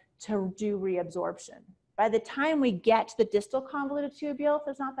area to do reabsorption. By the time we get to the distal convoluted tubule,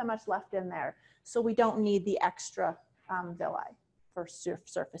 there's not that much left in there. So we don't need the extra villi for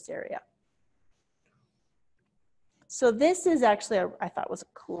surface area. So this is actually, I thought was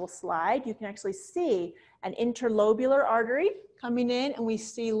a cool slide. You can actually see an interlobular artery coming in, and we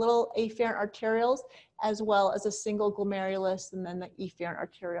see little afferent arterioles, as well as a single glomerulus, and then the efferent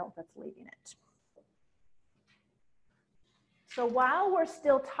arteriole that's leaving it. So while we're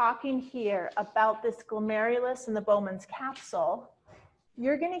still talking here about this glomerulus and the Bowman's capsule,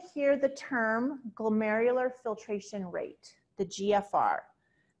 you're going to hear the term glomerular filtration rate, the GFR.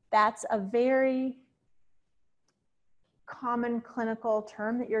 That's a very common clinical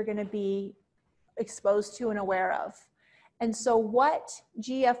term that you're going to be exposed to and aware of. And so what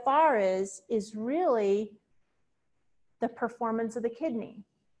GFR is really the performance of the kidney.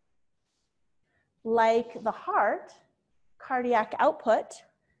 Like the heart, cardiac output,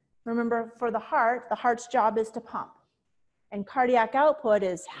 remember, for the heart's job is to pump. And cardiac output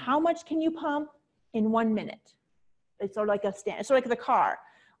is how much can you pump in 1 minute. It's sort of like it's sort of like the car.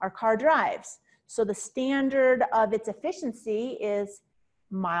 Our car drives. So the standard of its efficiency is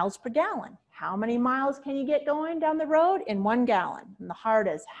miles per gallon. How many miles can you get going down the road? In 1 gallon. And the heart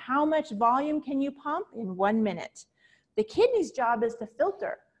is how much volume can you pump in 1 minute. The kidney's job is to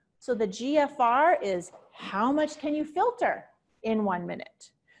filter. So the GFR is how much can you filter in 1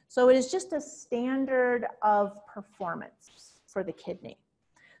 minute. So it is just a standard of performance for the kidney.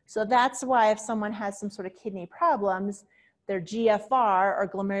 So that's why if someone has some sort of kidney problems, their GFR, or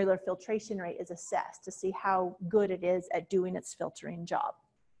glomerular filtration rate, is assessed to see how good it is at doing its filtering job.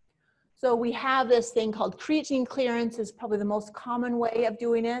 So we have this thing called creatinine clearance, is probably the most common way of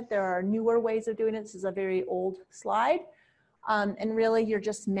doing it. There are newer ways of doing it. This is a very old slide. And really you're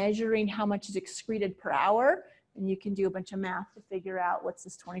just measuring how much is excreted per hour, and you can do a bunch of math to figure out what's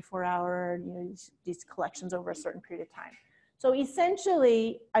this 24-hour, these collections over a certain period of time. So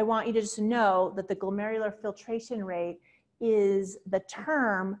essentially, I want you to just know that the glomerular filtration rate is the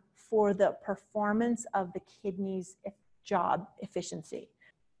term for the performance of the kidney's job efficiency.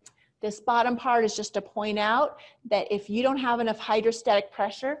 This bottom part is just to point out that if you don't have enough hydrostatic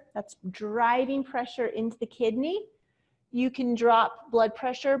pressure, that's driving pressure into the kidney, you can drop blood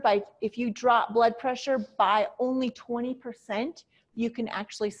pressure by, if you drop blood pressure by only 20%, you can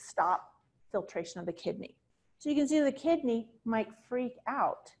actually stop filtration of the kidney. So you can see the kidney might freak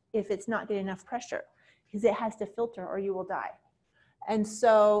out if it's not getting enough pressure because it has to filter or you will die. And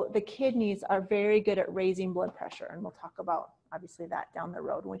so the kidneys are very good at raising blood pressure, and we'll talk about obviously that down the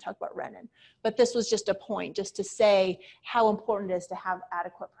road when we talk about renin. But this was just a point just to say how important it is to have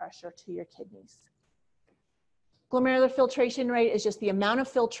adequate pressure to your kidneys. Glomerular filtration rate is just the amount of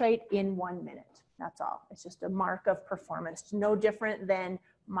filtrate in 1 minute. That's all. It's just a mark of performance. It's no different than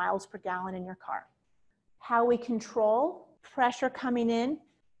miles per gallon in your car. How we control pressure coming in,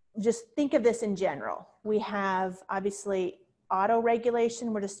 just think of this in general. We have obviously auto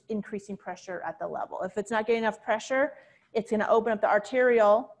regulation. We're just increasing pressure at the level. If it's not getting enough pressure, it's going to open up the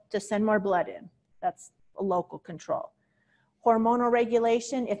arteriole to send more blood in. That's a local control. Hormonal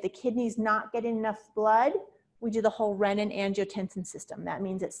regulation, if the kidney's not getting enough blood, we do the whole renin-angiotensin system. That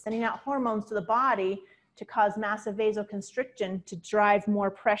means it's sending out hormones to the body to cause massive vasoconstriction to drive more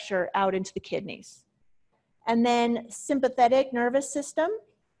pressure out into the kidneys. And then sympathetic nervous system,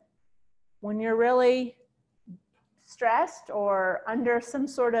 when you're really stressed or under some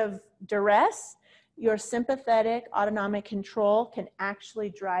sort of duress, your sympathetic autonomic control can actually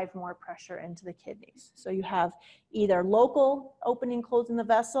drive more pressure into the kidneys. So you have either local opening, closing the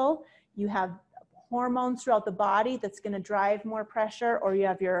vessel, you have hormones throughout the body that's going to drive more pressure, or you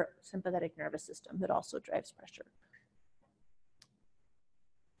have your sympathetic nervous system that also drives pressure.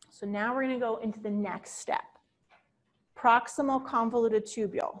 So now we're going to go into the next step. Proximal convoluted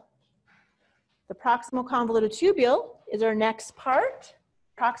tubule. The proximal convoluted tubule is our next part.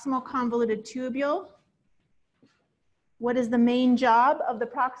 Proximal convoluted tubule. What is the main job of the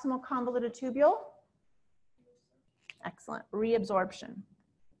proximal convoluted tubule? Excellent. Reabsorption.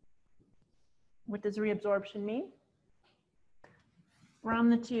 What does reabsorption mean?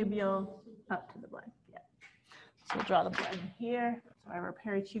 From the tubule up to the blood. Yeah. So we'll draw the blood in here. So our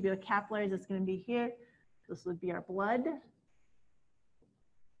peritubular capillaries is going to be here. This would be our blood.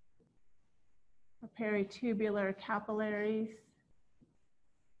 Our peritubular capillaries.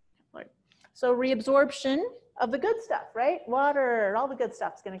 So reabsorption of the good stuff, right? Water, all the good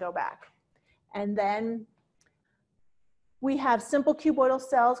stuff is going to go back. And then we have simple cuboidal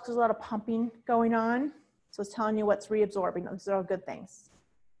cells because there's a lot of pumping going on. So it's telling you what's reabsorbing. Those are all good things.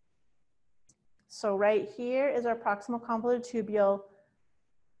 So right here is our proximal convoluted tubule.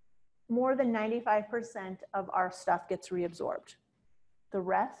 More than 95% of our stuff gets reabsorbed. The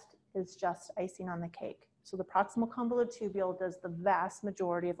rest is just icing on the cake. So the proximal convoluted tubule does the vast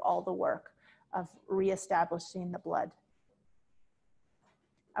majority of all the work of reestablishing the blood.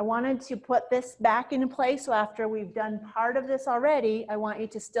 I wanted to put this back into place, so after we've done part of this already, I want you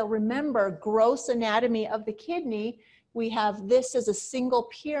to still remember gross anatomy of the kidney. We have this as a single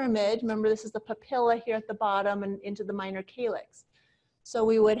pyramid. Remember, this is the papilla here at the bottom and into the minor calyx. So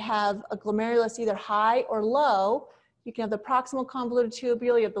we would have a glomerulus either high or low. You can have the proximal convoluted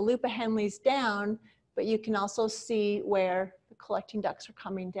tubule, you have the loop of Henle's down, but you can also see where the collecting ducts are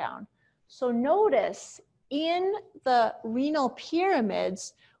coming down. So notice in the renal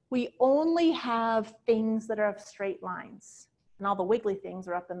pyramids, we only have things that are of straight lines, and all the wiggly things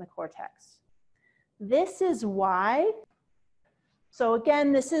are up in the cortex. This is why. So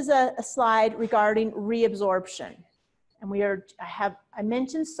again, this is a slide regarding reabsorption. And I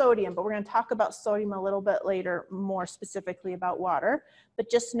mentioned sodium, but we're going to talk about sodium a little bit later, more specifically about water. But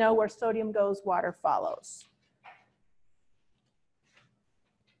just know where sodium goes, water follows.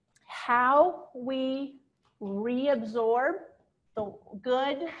 How we reabsorb the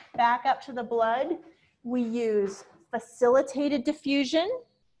good back up to the blood, we use facilitated diffusion,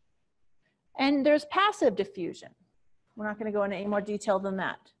 and there's passive diffusion. We're not going to go into any more detail than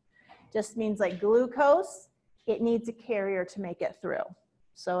that. Just means like glucose, it needs a carrier to make it through.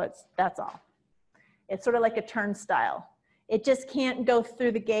 So that's all. It's sort of like a turnstile. It just can't go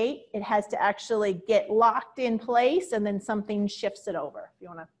through the gate. It has to actually get locked in place and then something shifts it over. If you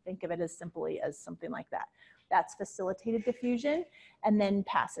want to think of it as simply as something like that. That's facilitated diffusion, and then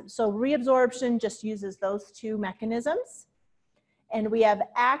passive. So reabsorption just uses those two mechanisms. And we have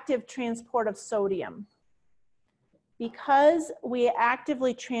active transport of sodium. Because we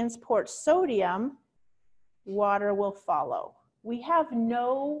actively transport sodium, water will follow. We have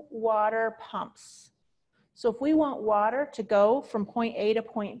no water pumps. So if we want water to go from point A to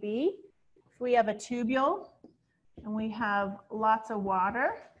point B, if we have a tubule and we have lots of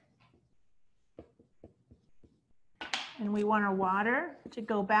water, and we want our water to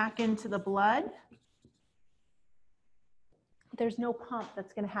go back into the blood, there's no pump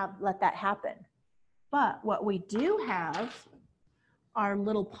that's going to let that happen. But what we do have are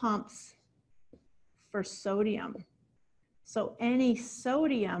little pumps for sodium. So any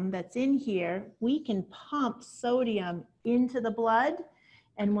sodium that's in here, we can pump sodium into the blood,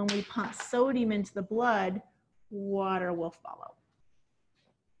 and when we pump sodium into the blood, water will follow.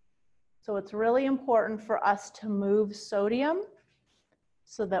 So it's really important for us to move sodium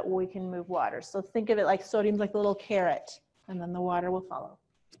so that we can move water. So think of it like sodium's like a little carrot, and then the water will follow.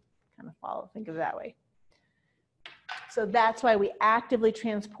 Kind of follow, think of it that way. So that's why we actively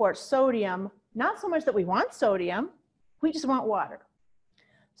transport sodium, not so much that we want sodium, we just want water.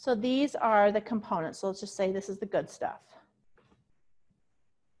 So these are the components. So let's just say this is the good stuff.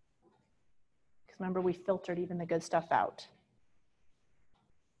 Because remember, we filtered even the good stuff out.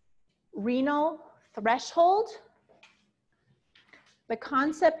 Renal threshold. The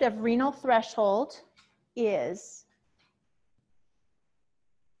concept of renal threshold is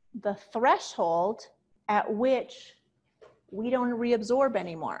the threshold at which we don't reabsorb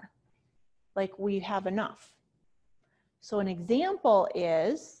anymore, like we have enough. So an example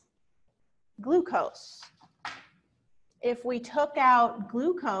is glucose. If we took out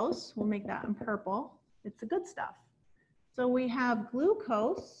glucose, we'll make that in purple, it's the good stuff. So we have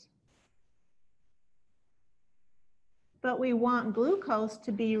glucose, but we want glucose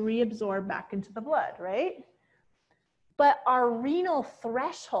to be reabsorbed back into the blood, right? But our renal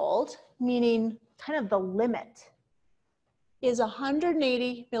threshold, meaning kind of the limit, is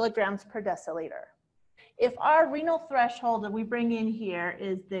 180 milligrams per deciliter. If our renal threshold that we bring in here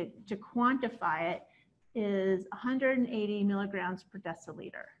is to quantify it, is 180 milligrams per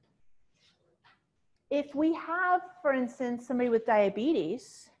deciliter. If we have, for instance, somebody with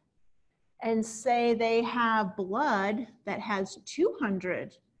diabetes, and say they have blood that has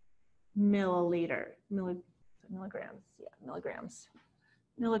 200 milligrams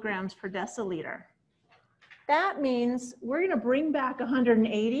per deciliter. That means we're gonna bring back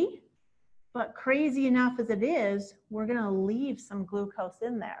 180, but crazy enough as it is, we're gonna leave some glucose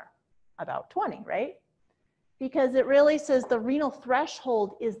in there, about 20, right? Because it really says the renal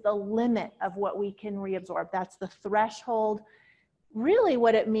threshold is the limit of what we can reabsorb. That's the threshold. Really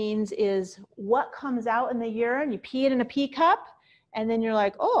what it means is what comes out in the urine, you pee it in a pee cup, and then you're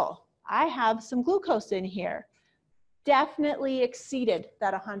like, oh, I have some glucose in here. Definitely exceeded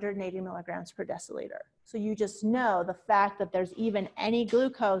that 180 milligrams per deciliter. So you just know the fact that there's even any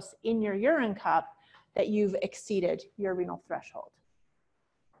glucose in your urine cup that you've exceeded your renal threshold.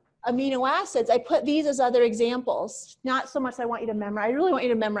 Amino acids, I put these as other examples. Not so much I want you to memorize, I really want you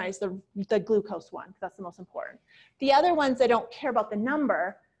to memorize the glucose one, because that's the most important. The other ones, I don't care about the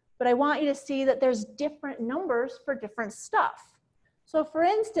number, but I want you to see that there's different numbers for different stuff. So for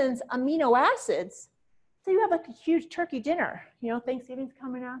instance, amino acids, say you have like a huge turkey dinner, you know, Thanksgiving's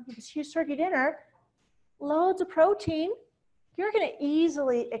coming out, you have this huge turkey dinner, loads of protein, you're gonna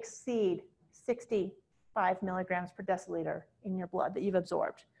easily exceed 65 milligrams per deciliter in your blood that you've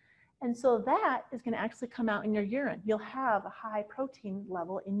absorbed. And so that is going to actually come out in your urine. You'll have a high protein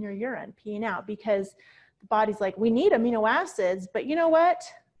level in your urine peeing out because the body's like, we need amino acids, but you know what?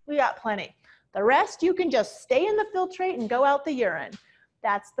 We got plenty. The rest you can just stay in the filtrate and go out the urine.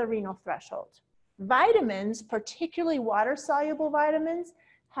 That's the renal threshold. Vitamins, particularly water-soluble vitamins,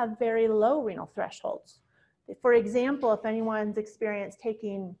 have very low renal thresholds. For example, if anyone's experienced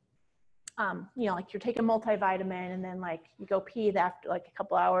taking you know, like you're taking multivitamin and then like you go pee after like a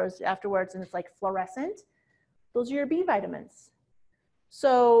couple hours afterwards and it's like fluorescent, those are your B vitamins.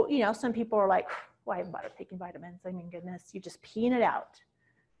 So, you know, some people are like, why even bother taking vitamins? I mean, goodness, you're just peeing it out.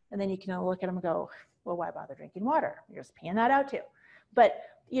 And then you can look at them and go, well, why bother drinking water? You're just peeing that out too. But,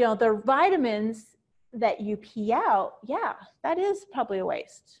 you know, the vitamins that you pee out, yeah, that is probably a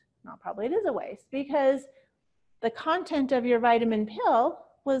waste. Not probably, it is a waste because the content of your vitamin pill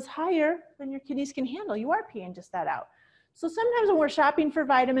was higher than your kidneys can handle. You are peeing just that out. So sometimes when we're shopping for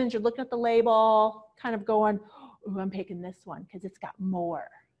vitamins, you're looking at the label, kind of going, oh, I'm taking this one because it's got more,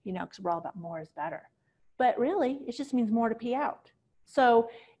 you know, because we're all about more is better. But really, it just means more to pee out. So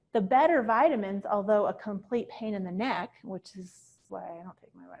the better vitamins, although a complete pain in the neck, which is why I don't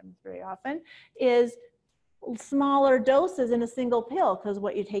take my vitamins very often, is smaller doses in a single pill, because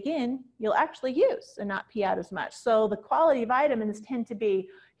what you take in, you'll actually use and not pee out as much. So the quality vitamins tend to be,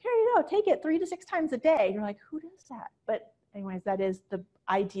 here you go, take it 3 to 6 times a day. You're like, who does that? But anyways, that is the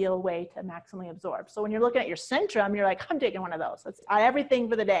ideal way to maximally absorb. So when you're looking at your Centrum, you're like, I'm taking one of those. That's everything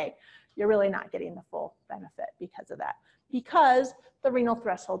for the day. You're really not getting the full benefit because of that, because the renal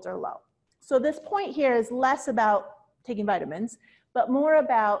thresholds are low. So this point here is less about taking vitamins, but more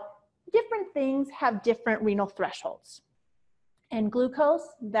about different things have different renal thresholds. And glucose,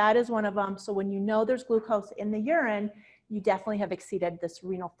 that is one of them. So when you know there's glucose in the urine, you definitely have exceeded this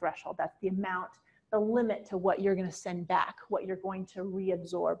renal threshold. That's the amount, the limit to what you're going to send back, what you're going to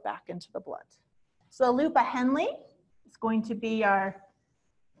reabsorb back into the blood. So Lupa-Henle is going to be our,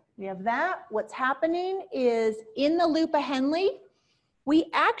 we have that. What's happening is in the Lupa-Henle, we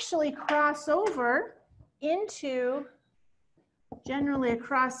actually cross over into, generally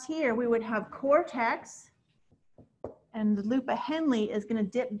across here, we would have cortex, and the Lupa-Henle is going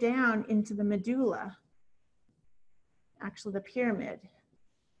to dip down into the medulla, actually the pyramid.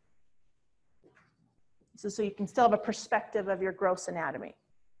 So you can still have a perspective of your gross anatomy.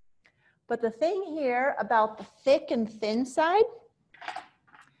 But the thing here about the thick and thin side,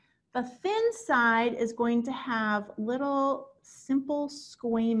 the thin side is going to have little simple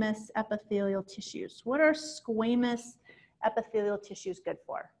squamous epithelial tissues. What are squamous epithelial tissues good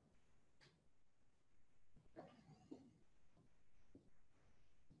for?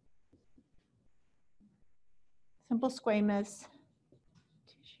 Simple squamous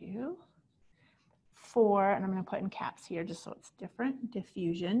tissue for, and I'm going to put in caps here just so it's different,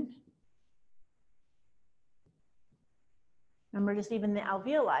 diffusion. Remember, just even the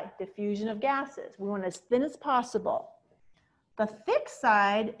alveoli, diffusion of gases. We want as thin as possible. The thick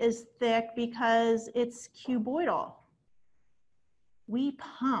side is thick because it's cuboidal. We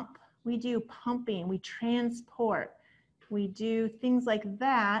pump, we do pumping, we transport, we do things like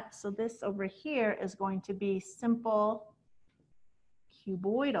that. So this over here is going to be simple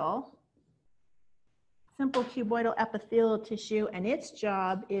cuboidal epithelial tissue, and its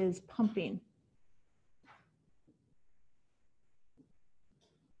job is pumping.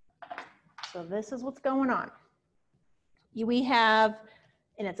 So this is what's going on. We have,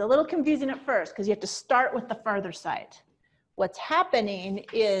 and it's a little confusing at first because you have to start with the farther side. What's happening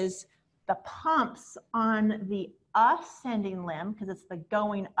is the pumps on the ascending limb, because it's the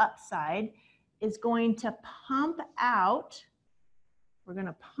going up side, is going to pump out, we're going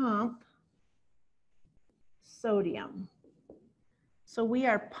to pump sodium. So we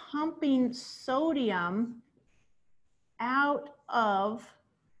are pumping sodium out of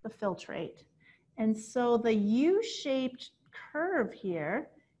the filtrate. And so the U-shaped curve here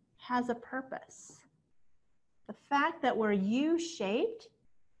has a purpose. The fact that we're U-shaped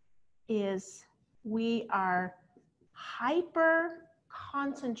is we are hyper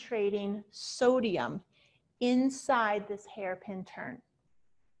concentrating sodium inside this hairpin turn.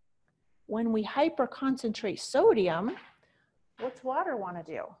 When we hyper concentrate sodium, what's water want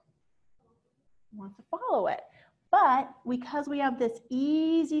to do? It wants to follow it. But because we have this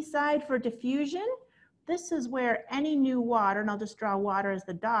easy side for diffusion, this is where any new water, and I'll just draw water as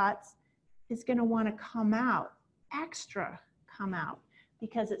the dots, is going to want to come out, extra come out,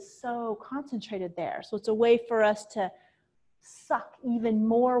 because it's so concentrated there. So it's a way for us to suck even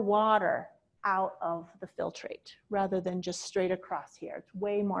more water out of the filtrate rather than just straight across here. It's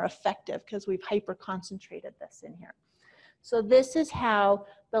way more effective because we've hyper concentrated this in here. So this is how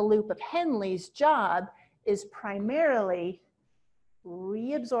the loop of Henle's job is primarily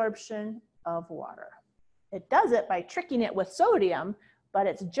reabsorption of water. It does it by tricking it with sodium, but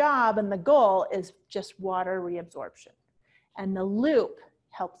its job and the goal is just water reabsorption. And the loop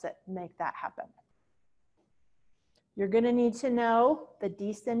helps it make that happen. You're going to need to know the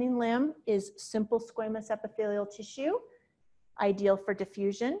descending limb is simple squamous epithelial tissue, ideal for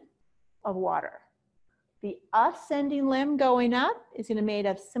diffusion of water. The ascending limb going up is going to be made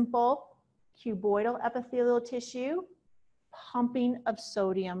of simple cuboidal epithelial tissue, pumping of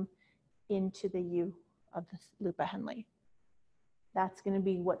sodium into the U of the Lupa-Henle. That's going to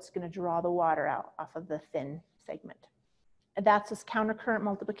be what's going to draw the water out off of the thin segment. And that's this countercurrent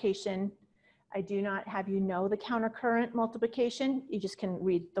multiplication. I do not have you know the countercurrent multiplication. You just can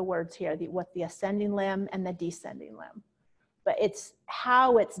read the words here, what the ascending limb and the descending limb. But it's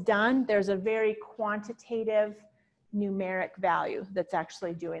how it's done. There's a very quantitative numeric value that's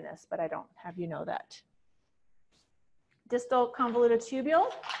actually doing this, but I don't have you know that. Distal convoluted tubule.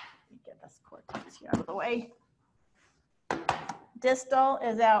 Let me get this cortex here out of the way. Distal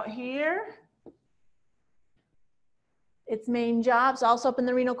is out here. Its main job's also up in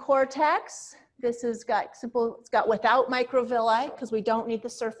the renal cortex. This has got simple, it's got without microvilli because we don't need the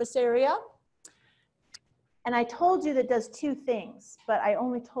surface area. And I told you that it does two things, but I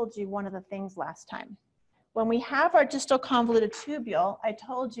only told you one of the things last time. when we have our distal convoluted tubule, I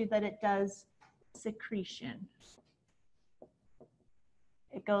told you that it does secretion.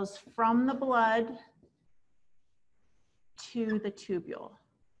 It goes from the blood to the tubule.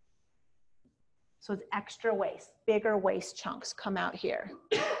 So it's extra waste, bigger waste chunks come out here.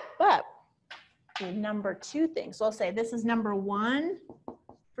 But the number two thing, so I'll say this is number one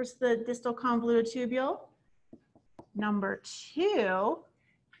for the distal convoluted tubule. Number two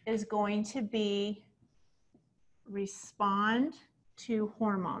is going to be respond to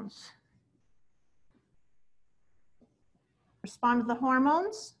hormones. Respond to the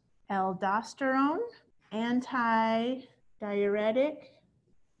hormones, aldosterone, antidiuretic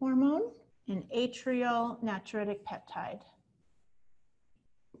hormone, and atrial natriuretic peptide.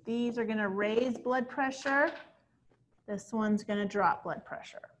 These are going to raise blood pressure. This one's going to drop blood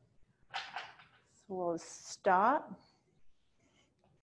pressure. So we'll stop.